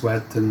and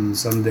sweat, and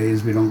some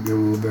days we don't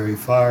go very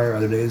far,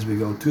 other days we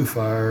go too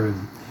far,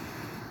 and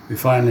we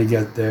finally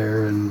get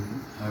there, and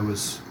I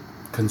was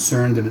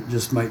concerned that it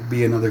just might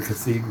be another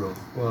cathedral.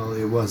 Well,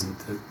 it wasn't.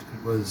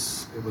 It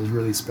was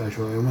really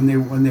special. And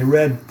when they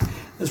read,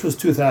 this was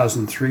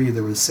 2003,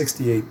 there was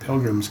 68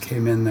 pilgrims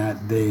came in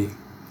that day.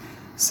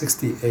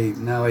 68.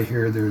 Now I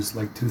hear there's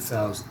like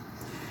 2,000.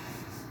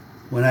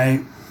 When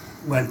I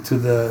went to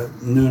the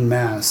noon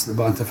mass, the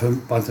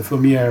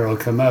Bontefumiero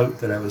come out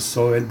that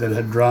that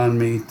had drawn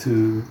me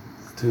to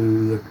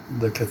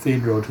the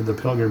cathedral, to the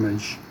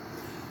pilgrimage.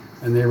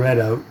 And they read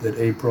out that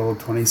April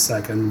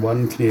 22nd,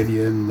 1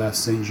 Canadian left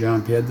St.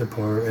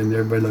 Jean-Pied-de-Port, and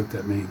everybody looked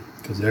at me,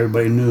 because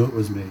everybody knew it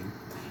was me,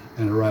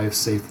 and arrived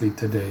safely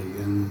today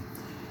in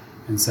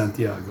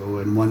Santiago,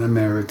 and 1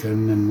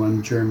 American and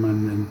 1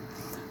 German, and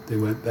they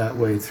went that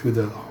way through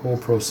the whole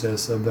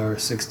process of our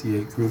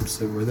 68 groups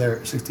that were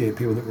there, 68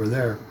 people that were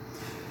there.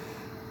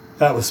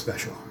 That was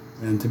special.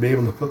 And to be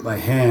able to put my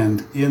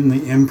hand in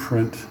the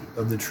imprint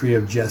of the tree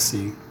of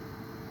Jesse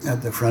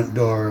at the front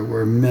door,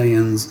 where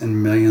millions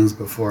and millions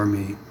before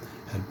me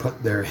had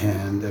put their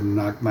hand and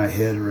knocked my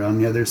head around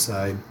the other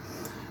side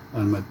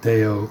on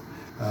Mateo,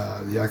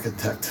 the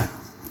architect,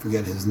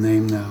 forget his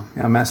name now.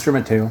 Yeah, Master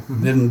Mateo.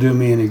 Didn't do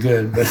me any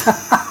good, but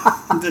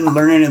didn't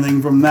learn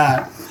anything from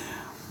that.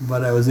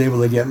 But I was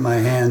able to get my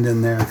hand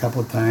in there a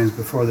couple of times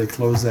before they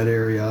closed that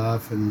area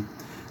off, and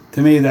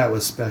to me that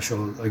was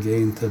special,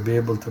 again, to be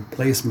able to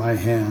place my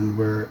hand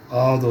where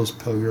all those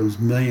pilgrims,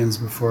 millions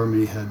before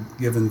me, had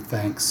given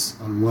thanks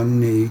on one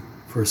knee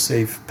for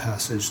safe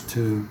passage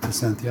to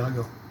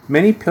Santiago.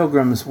 Many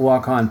pilgrims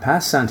walk on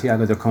past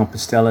Santiago de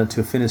Compostela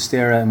to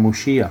Finisterre and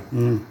Muxia.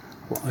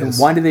 Yes.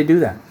 Why do they do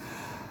that?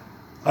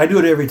 I do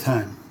it every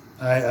time.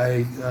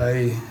 I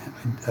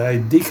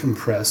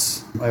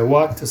decompress. I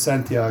walk to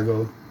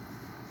Santiago,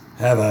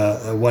 have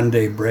a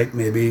one-day break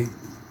maybe,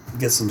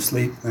 get some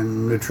sleep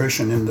and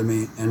nutrition into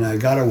me, and I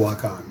gotta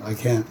walk on. I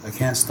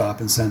can't stop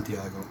in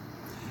Santiago.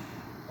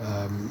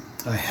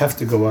 I have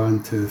to go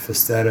on to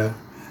Fisterra.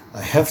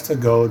 I have to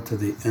go to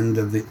the end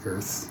of the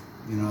earth.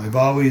 You know,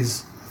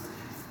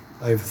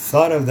 I've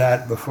thought of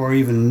that before I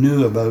even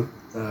knew about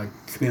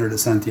Camino de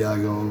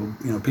Santiago.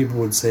 You know, people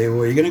would say,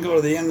 well, you're going to go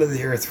to the end of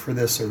the earth for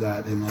this or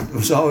that, and it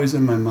was always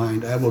in my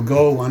mind, I will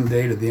go one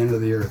day to the end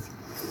of the earth.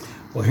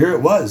 Well, here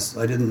it was.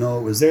 I didn't know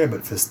it was there,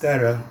 but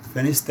Fisterra,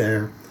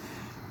 Finisterre,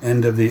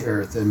 end of the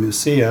earth, and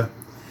Muxia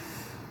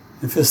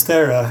and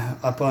Fisterra,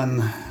 up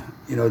on,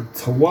 you know,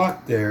 to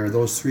walk there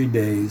those 3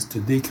 days, to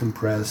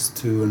decompress,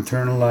 to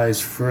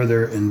internalize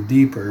further and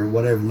deeper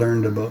what I've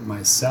learned about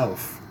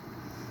myself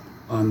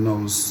on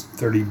those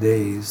 30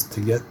 days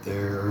to get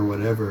there, or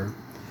whatever.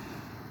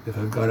 If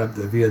I've got up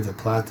the Via de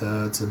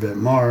Plata, it's a bit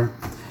more,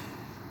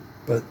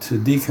 but to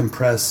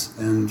decompress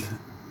and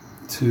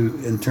to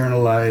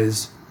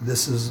internalize,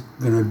 this is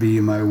going to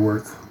be my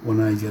work when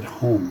I get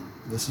home.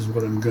 This is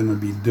what I'm going to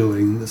be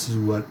doing. This is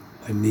what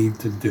I need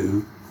to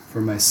do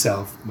for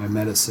myself, my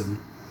medicine,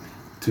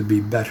 to be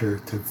better,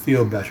 to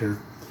feel better.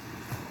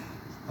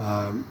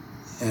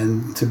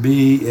 And to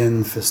be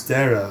in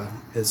Fisterra,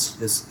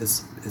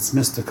 it's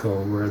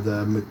mystical, where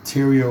the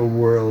material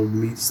world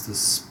meets the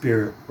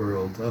spirit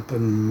world. Up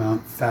in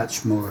Mount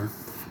Facho,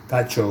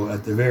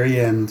 at the very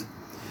end,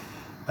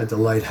 at the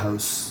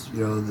lighthouse,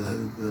 you know,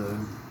 the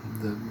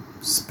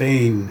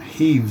Spain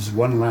heaves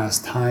one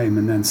last time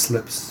and then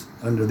slips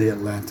under the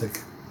Atlantic,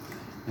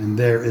 and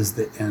there is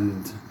the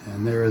end,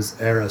 and there is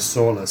Era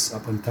Solis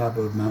up on top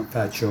of Mount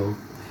Facho,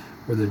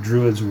 where the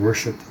Druids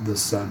worshipped the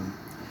sun.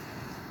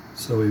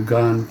 So we've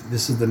gone,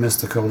 this is the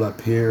mystical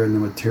up here and the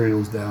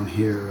materials down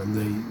here,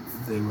 and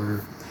they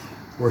were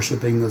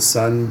worshiping the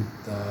sun.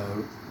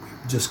 We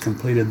just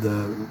completed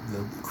the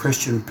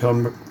Christian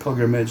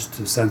pilgrimage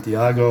to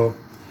Santiago.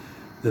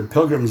 The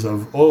pilgrims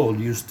of old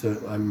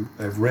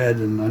I've read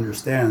and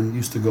understand,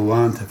 used to go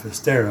on to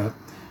Finisterre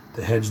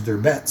to hedge their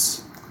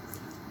bets.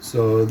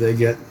 So they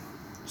get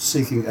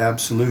seeking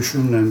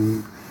absolution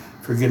and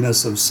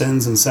forgiveness of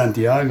sins in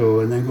Santiago,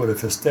 and then go to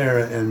Finisterre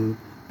and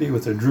be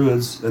with the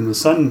Druids and the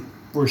sun,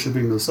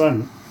 worshiping the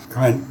sun,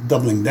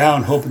 doubling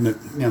down, hoping that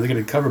they're going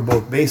to cover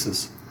both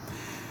bases.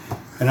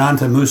 And on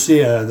to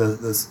Murcia,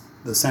 the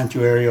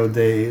santuario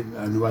de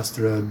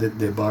Nuestra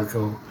de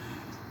Barco,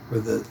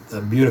 with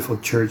a beautiful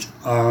church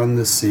on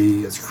the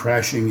sea. It's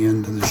crashing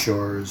into the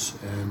shores,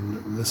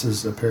 and this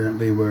is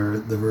apparently where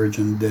the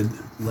Virgin did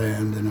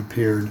land and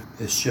appeared.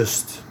 It's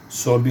just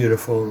so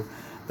beautiful.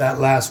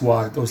 That last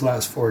walk, those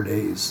last 4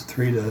 days,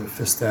 3 to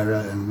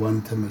Finisterre and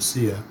 1 to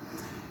Murcia,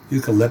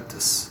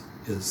 eucalyptus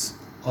is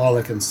all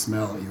I can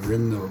smell. You're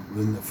in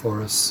the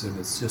forests, and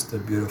it's just a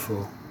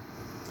beautiful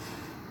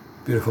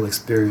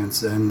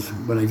experience. And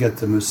when I get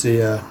to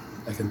Murcia,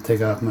 I can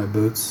take off my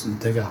boots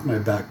and take off my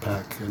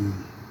backpack, and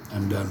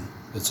I'm done.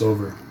 It's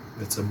over.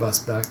 It's a bus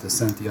back to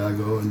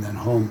Santiago and then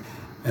home.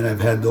 And I've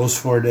had those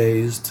 4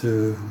 days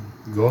to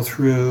go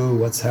through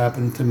what's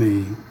happened to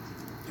me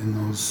in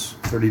those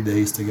 30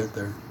 days to get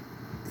there.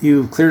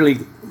 You clearly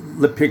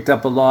picked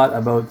up a lot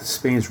about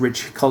Spain's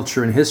rich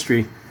culture and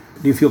history.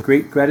 Do you feel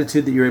great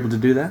gratitude that you're able to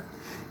do that?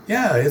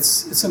 Yeah,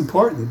 it's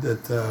important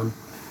that,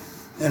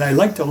 and I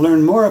like to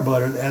learn more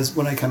about it as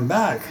when I come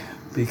back,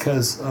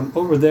 because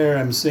over there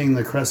I'm seeing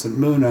the crescent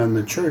moon on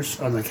the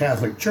church, on the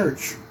Catholic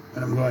Church,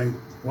 and I'm going,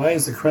 why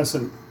is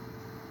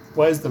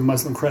the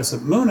Muslim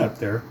crescent moon up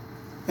there?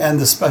 And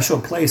the special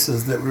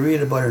places that we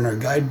read about in our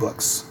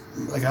guidebooks.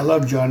 Like, I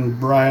love John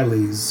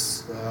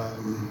Briley's,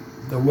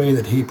 the way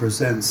that he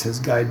presents his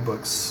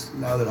guidebooks,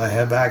 now that I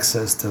have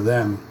access to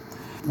them,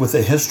 with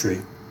the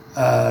history,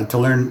 to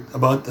learn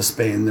about the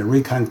Spain, the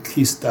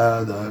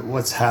Reconquista,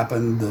 what's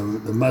happened.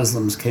 The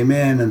Muslims came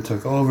in and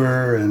took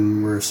over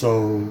and were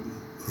so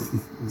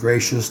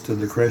gracious to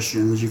the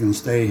Christians. You can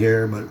stay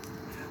here, but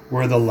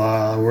we're the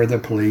law, we're the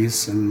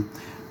police,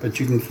 but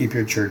you can keep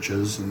your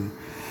churches. And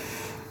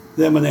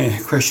then when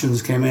the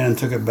Christians came in and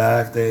took it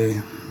back,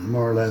 they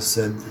more or less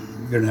said,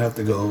 you're going to have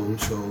to go,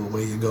 so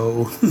away you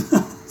go.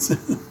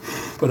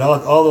 But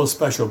all those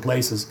special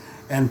places,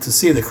 and to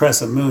see the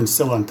crescent moon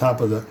still on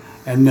top of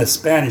and the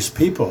Spanish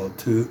people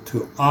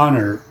to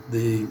honor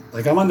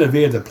like I'm on the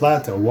Via de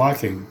Plata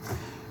walking,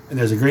 and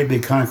there's a great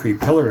big concrete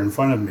pillar in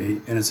front of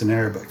me, and it's in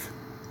Arabic.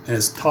 And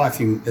it's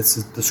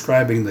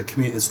describing the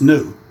community, it's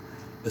new.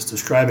 It's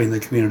describing the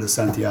Camino de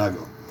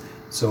Santiago.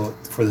 So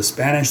for the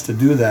Spanish to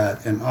do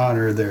that and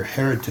honor their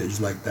heritage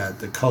like that,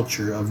 the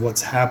culture of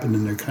what's happened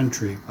in their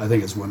country, I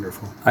think it's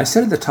wonderful. I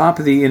said at the top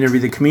of the interview,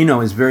 the Camino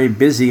is very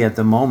busy at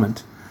the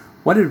moment.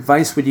 What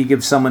advice would you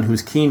give someone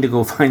who's keen to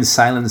go find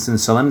silence and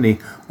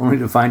solemnity, only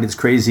to find it's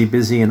crazy,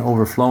 busy, and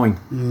overflowing?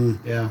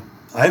 Yeah.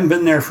 I haven't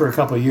been there for a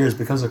couple of years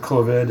because of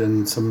COVID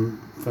and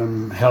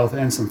some health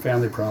and some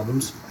family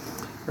problems,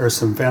 or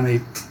some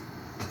family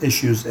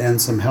issues and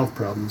some health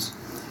problems.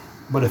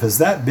 But if it's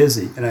that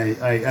busy, and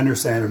I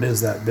understand it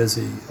is that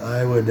busy,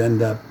 I would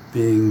end up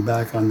being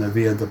back on the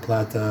Via de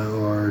Plata,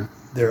 or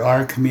there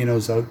are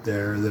caminos out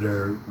there that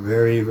are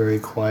very, very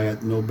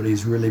quiet.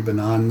 Nobody's really been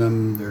on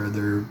them.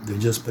 They've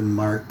just been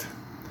marked.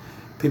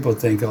 People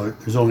think, oh,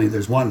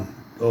 there's one.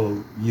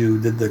 Oh, you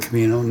did the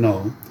Camino?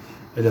 No,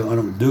 I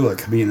don't do a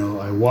Camino.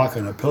 I walk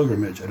on a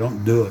pilgrimage. I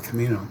don't do a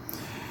Camino.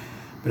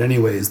 But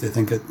anyways, they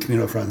think that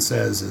Camino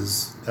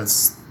Frances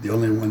that's the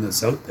only one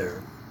that's out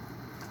there.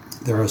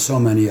 There are so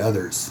many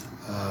others.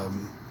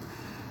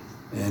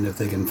 And if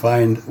they can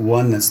find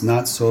one that's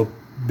not so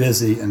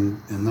busy and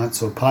not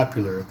so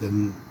popular,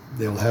 then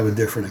they'll have a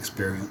different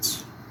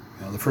experience.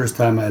 The first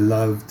time I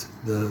loved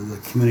the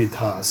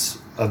communitas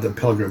of the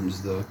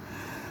pilgrims, the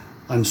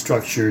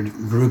unstructured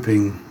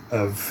grouping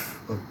of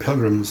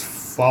pilgrims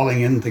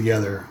falling in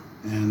together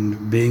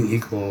and being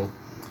equal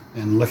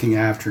and looking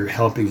after,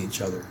 helping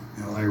each other.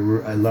 I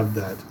loved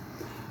that.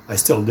 I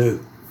still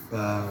do.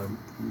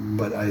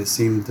 But I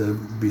seem to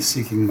be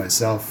seeking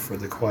myself for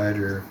the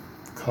quieter,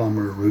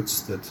 calmer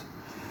routes that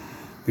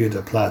Via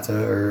de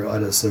Plata or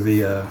out of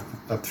Sevilla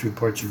up through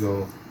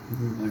Portugal,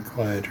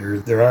 quieter.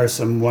 There are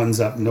some ones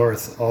up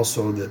north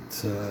also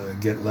that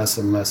get less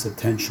and less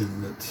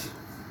attention that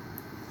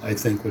I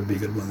think would be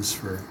good ones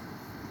for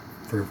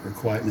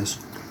quietness.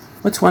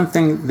 What's one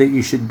thing that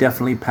you should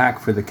definitely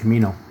pack for the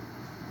Camino?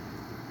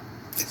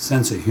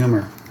 Sense of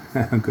humor.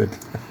 Good.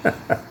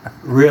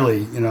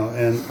 Really,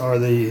 or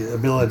the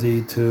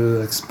ability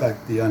to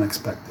expect the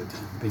unexpected,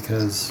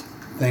 because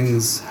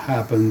things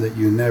happen that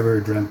you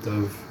never dreamt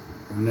of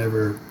or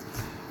never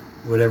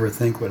would ever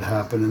think would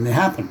happen, and they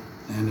happen.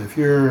 And if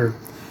you're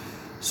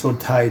so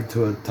tied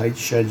to a tight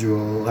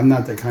schedule, I'm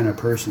not that kind of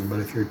person, but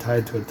if you're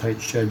tied to a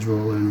tight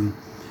schedule and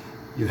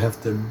you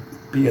have to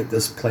be at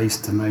this place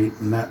tonight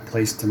and that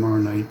place tomorrow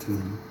night,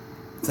 and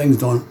things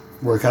don't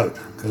work out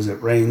because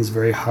it rains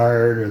very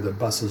hard, or the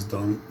buses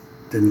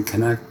didn't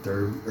connect,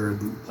 or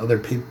other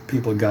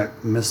people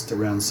got missed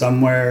around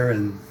somewhere,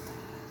 and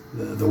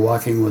the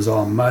walking was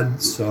all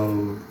mud,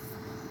 so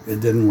it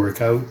didn't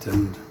work out,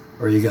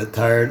 or you got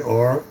tired,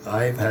 or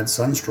I've had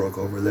sunstroke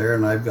over there,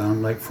 and I've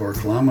gone like 4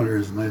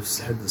 kilometers, and I've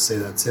had to say,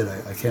 that's it,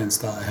 I can't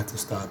stop, I have to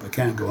stop, I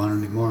can't go on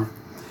anymore.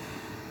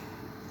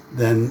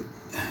 Then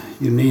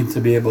you need to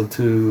be able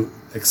to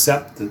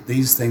accept that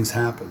these things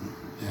happen,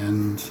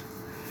 and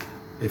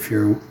if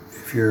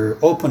you're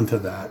open to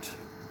that,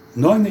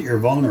 knowing that you're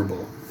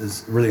vulnerable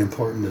is really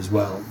important as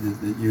well.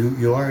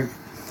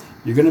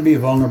 You're going to be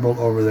vulnerable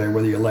over there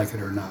whether you like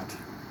it or not,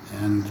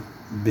 and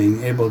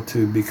being able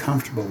to be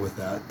comfortable with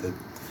that,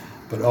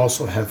 but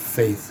also have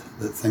faith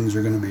that things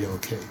are going to be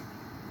okay.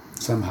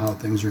 Somehow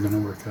things are going to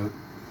work out.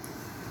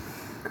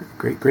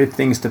 Great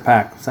things to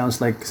pack. Sounds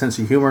like sense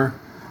of humor,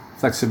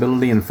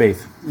 flexibility, and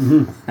faith.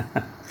 Mm-hmm.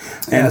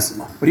 Yes.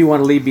 What do you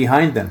want to leave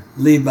behind then?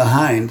 Leave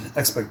behind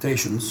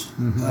expectations.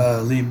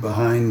 Mm-hmm. Leave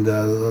behind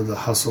the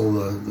hustle,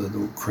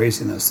 the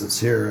craziness that's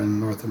here in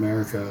North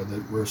America,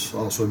 that we're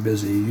also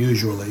busy.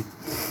 Usually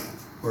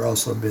we're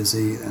also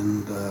busy,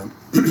 and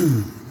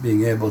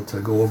being able to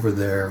go over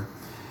there,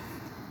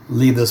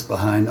 leave this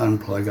behind,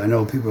 unplug. I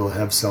know people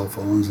have cell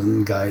phones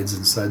and guides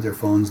inside their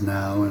phones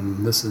now,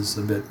 and this is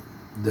a bit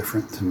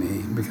different to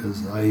me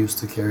because I used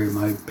to carry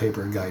my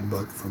paper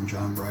guidebook from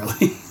John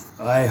Briley.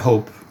 I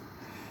hope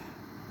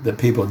that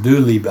people do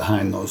leave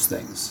behind those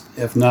things.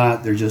 If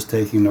not, they're just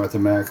taking North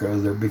America.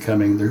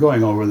 They're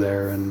going over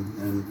there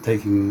and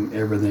taking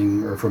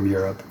everything, or from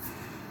Europe,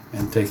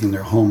 and taking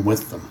their home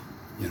with them.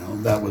 You know,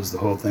 that was the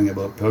whole thing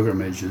about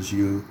pilgrimage. Is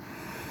you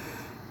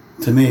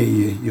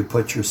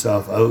put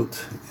yourself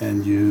out,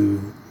 and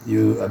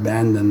you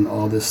abandon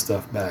all this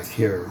stuff back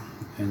here,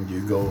 and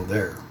you go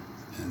there,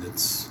 and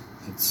it's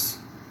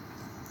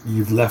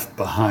you've left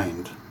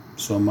behind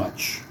so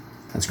much.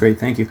 That's great.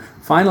 Thank you.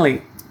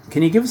 Finally,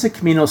 can you give us a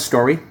Camino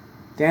story?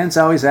 Dan's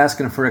always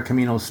asking for a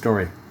Camino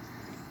story.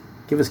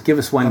 Give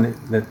us one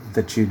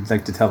that you'd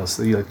like to tell us,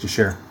 that you'd like to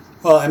share.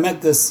 Well, I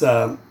met this.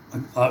 I'll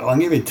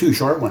give you 2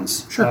 short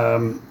ones. Sure.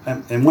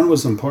 And one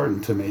was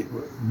important to me.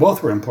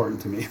 Both were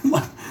important to me.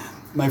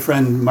 My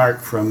friend Mark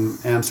from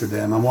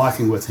Amsterdam. I'm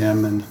walking with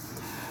him, and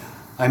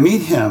I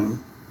meet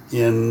him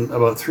in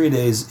about 3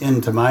 days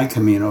into my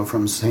Camino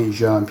from Saint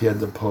Jean Pied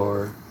de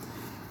Port,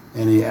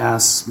 and he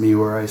asks me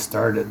where I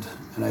started.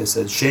 And I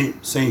said,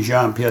 Saint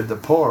Jean Pied de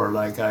Port,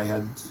 like I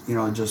had,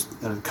 just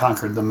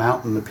conquered the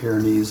mountain, the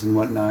Pyrenees and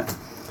whatnot.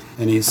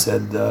 And he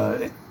said,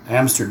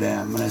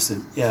 Amsterdam. And I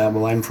said, yeah,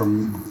 well, I'm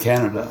from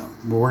Canada.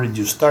 Well, where did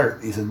you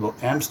start? He said, well,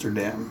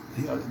 Amsterdam.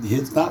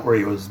 It's not where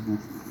he was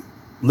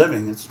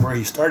living, it's where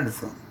he started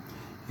from.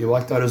 He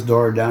walked out his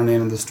door, down the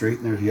end of the street,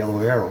 and there's a yellow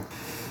arrow.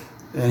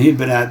 And he'd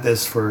been at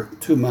this for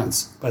 2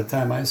 months by the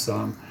time I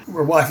saw him.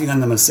 We're walking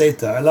on the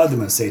Meseta. I love the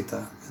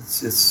Meseta.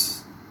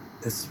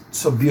 It's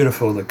so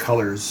beautiful. The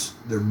colors,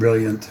 they're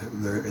brilliant.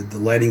 The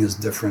lighting is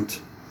different.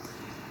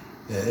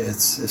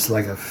 It's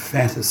like a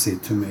fantasy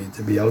to me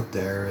to be out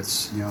there.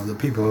 It's, the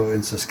people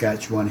in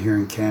Saskatchewan here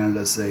in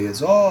Canada say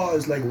it's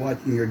like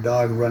watching your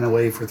dog run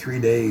away for 3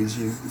 days.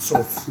 You're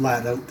so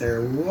flat out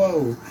there.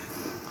 Whoa.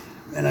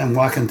 And I'm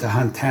walking to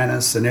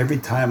Huntanis, and every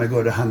time I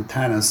go to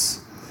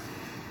Huntanis,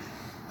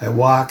 I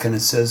walk and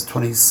it says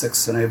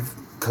 26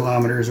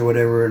 kilometers or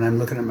whatever, and I'm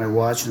looking at my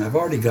watch and I've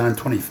already gone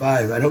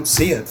 25. I don't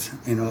see it.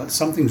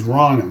 Something's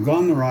wrong. I've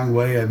gone the wrong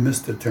way. I've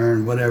missed a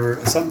turn, whatever.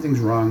 Something's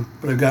wrong.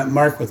 But I've got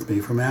Mark with me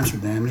from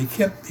Amsterdam, and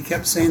he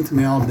kept saying to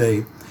me all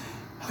day,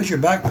 how's your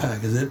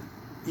backpack?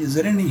 Is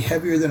it any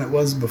heavier than it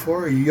was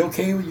before? Are you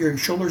okay? Your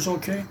shoulders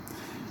okay?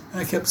 And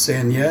I kept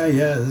saying, yeah.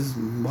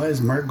 Why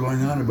is Mark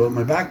going on about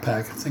my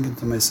backpack? I'm thinking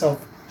to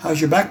myself, how's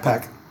your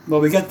backpack? Well,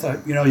 we get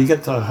to, you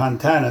get to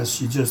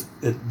Huntanis,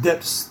 it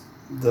dips,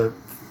 the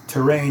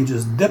terrain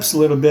just dips a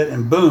little bit,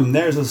 and boom,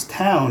 there's this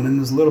town, and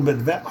there's a little bit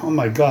oh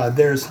my God,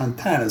 there's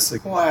Huntanis.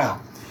 Like,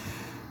 wow.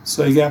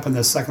 So you get up on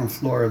the second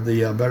floor of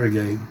the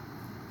Berge,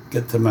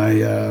 get to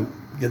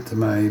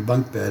my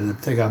bunk bed, and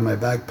I take off my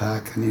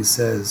backpack, and he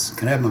says,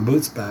 can I have my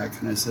boots back?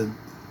 And I said,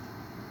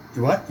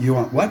 what? You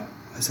want what?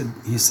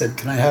 He said,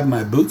 can I have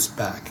my boots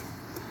back?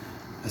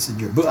 I said,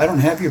 I don't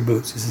have your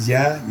boots. He says,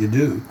 yeah, you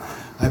do.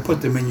 I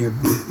put them in your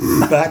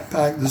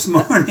backpack this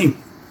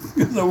morning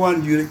because I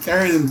wanted you to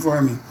carry them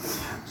for me.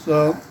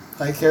 So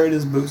I carried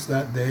his boots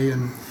that day,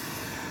 and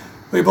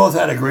we both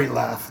had a great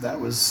laugh. It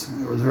was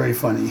very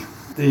funny.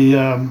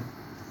 The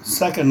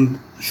second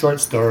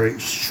short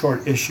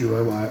issue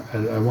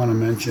I want to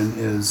mention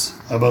is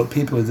about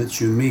people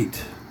that you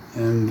meet.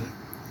 And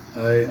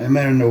I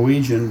met a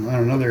Norwegian on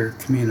another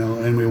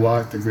Camino, and we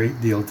walked a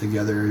great deal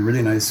together. A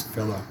really nice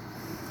fella.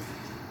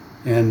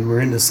 And we're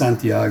into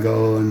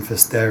Santiago and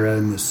Festera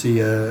and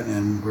Lucia,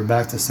 and we're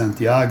back to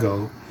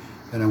Santiago,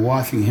 and I'm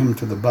walking him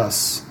to the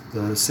bus,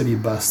 the city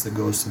bus that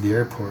goes to the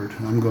airport,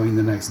 and I'm going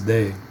the next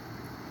day.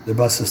 The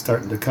bus is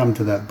starting to come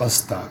to that bus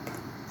stop,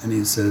 and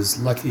he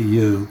says, lucky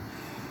you'll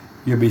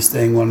be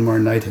staying one more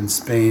night in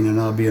Spain,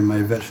 and I'll be in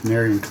my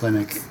veterinarian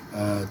clinic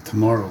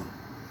tomorrow.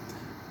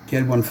 he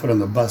had one foot on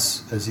the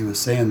bus as he was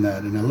saying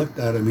that, and I looked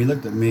at him. He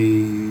looked at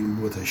me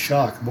with a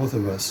shock, both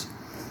of us.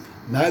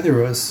 Neither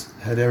of us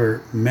had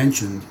ever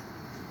mentioned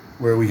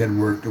where we had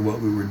worked or what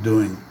we were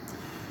doing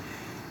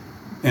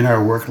in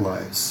our work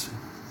lives.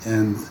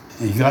 And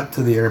he got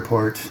to the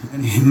airport,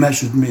 and he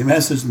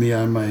messaged me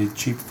on my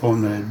cheap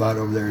phone that I bought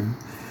over there.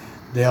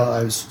 Dale,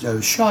 I was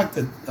shocked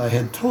that I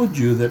had told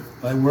you that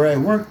where I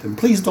worked, and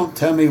please don't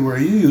tell me where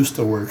you used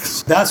to work.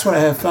 That's what I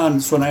have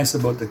found so nice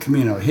about the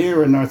Camino.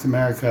 Here in North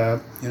America,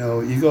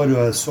 you go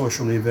to a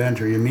social event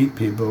or you meet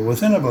people,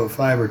 within about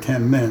 5 or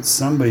 10 minutes,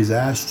 somebody's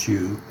asked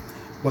you,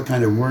 what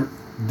kind of work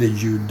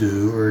did you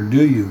do or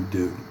do you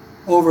do?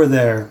 Over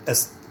there,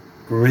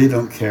 really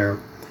don't care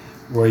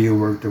where you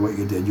worked or what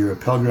you did. You're a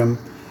pilgrim,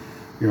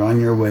 you're on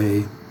your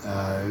way,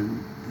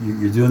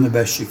 you're doing the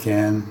best you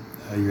can.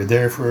 You're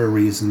there for a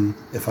reason.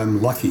 If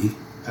I'm lucky,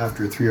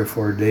 after 3 or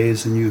 4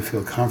 days and you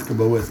feel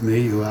comfortable with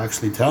me, you'll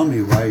actually tell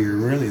me why you're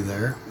really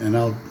there, and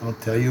I'll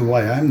tell you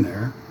why I'm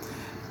there.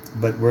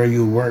 But where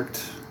you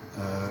worked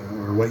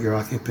or what your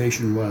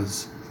occupation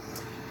was,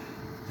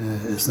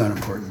 it's not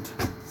important.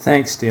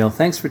 Thanks, Dale.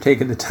 Thanks for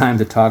taking the time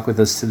to talk with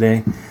us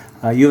today.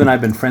 You and I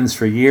have been friends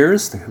for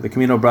years. The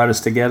Camino brought us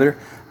together.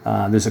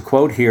 There's a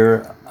quote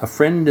here, "A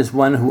friend is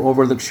one who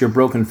overlooks your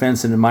broken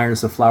fence and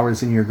admires the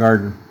flowers in your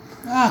garden."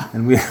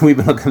 And we've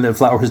been looking at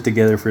flowers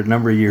together for a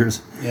number of years.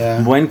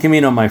 Yeah. Buen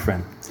Camino, my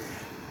friend.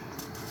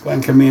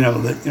 Buen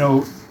Camino.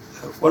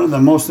 One of the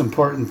most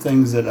important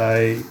things that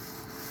I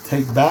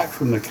take back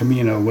from the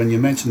Camino, when you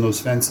mention those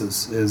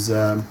fences, is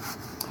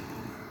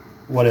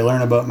what I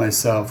learn about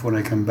myself when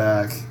I come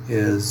back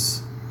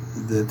is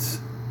that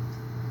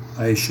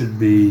I should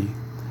be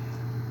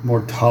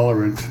more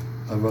tolerant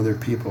of other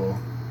people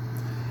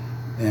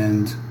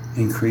and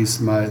increase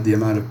the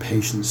amount of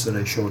patience that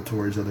I show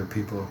towards other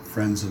people,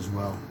 friends as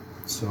well.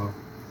 So,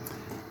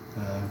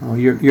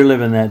 you're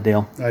living that,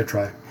 Dale. I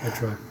try.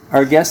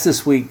 Our guest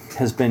this week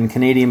has been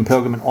Canadian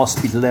Pilgrim and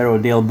hospitalero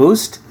Dale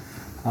Boost.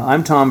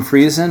 I'm Tom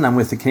Friesen. I'm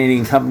with the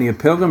Canadian Company of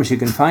Pilgrims. You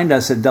can find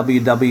us at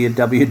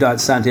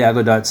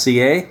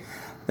www.santiago.ca.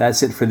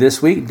 That's it for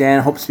this week.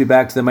 Dan hopes to be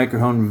back to the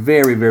microphone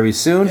very, very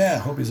soon. Yeah,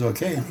 hope he's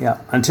okay.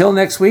 Yeah. Until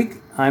next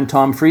week, I'm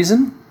Tom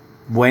Friesen.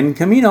 Buen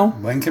Camino.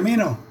 Buen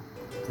Camino.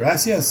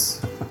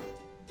 Gracias.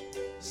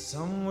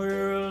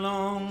 Somewhere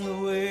along the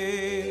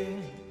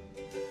way,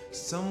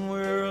 somewhere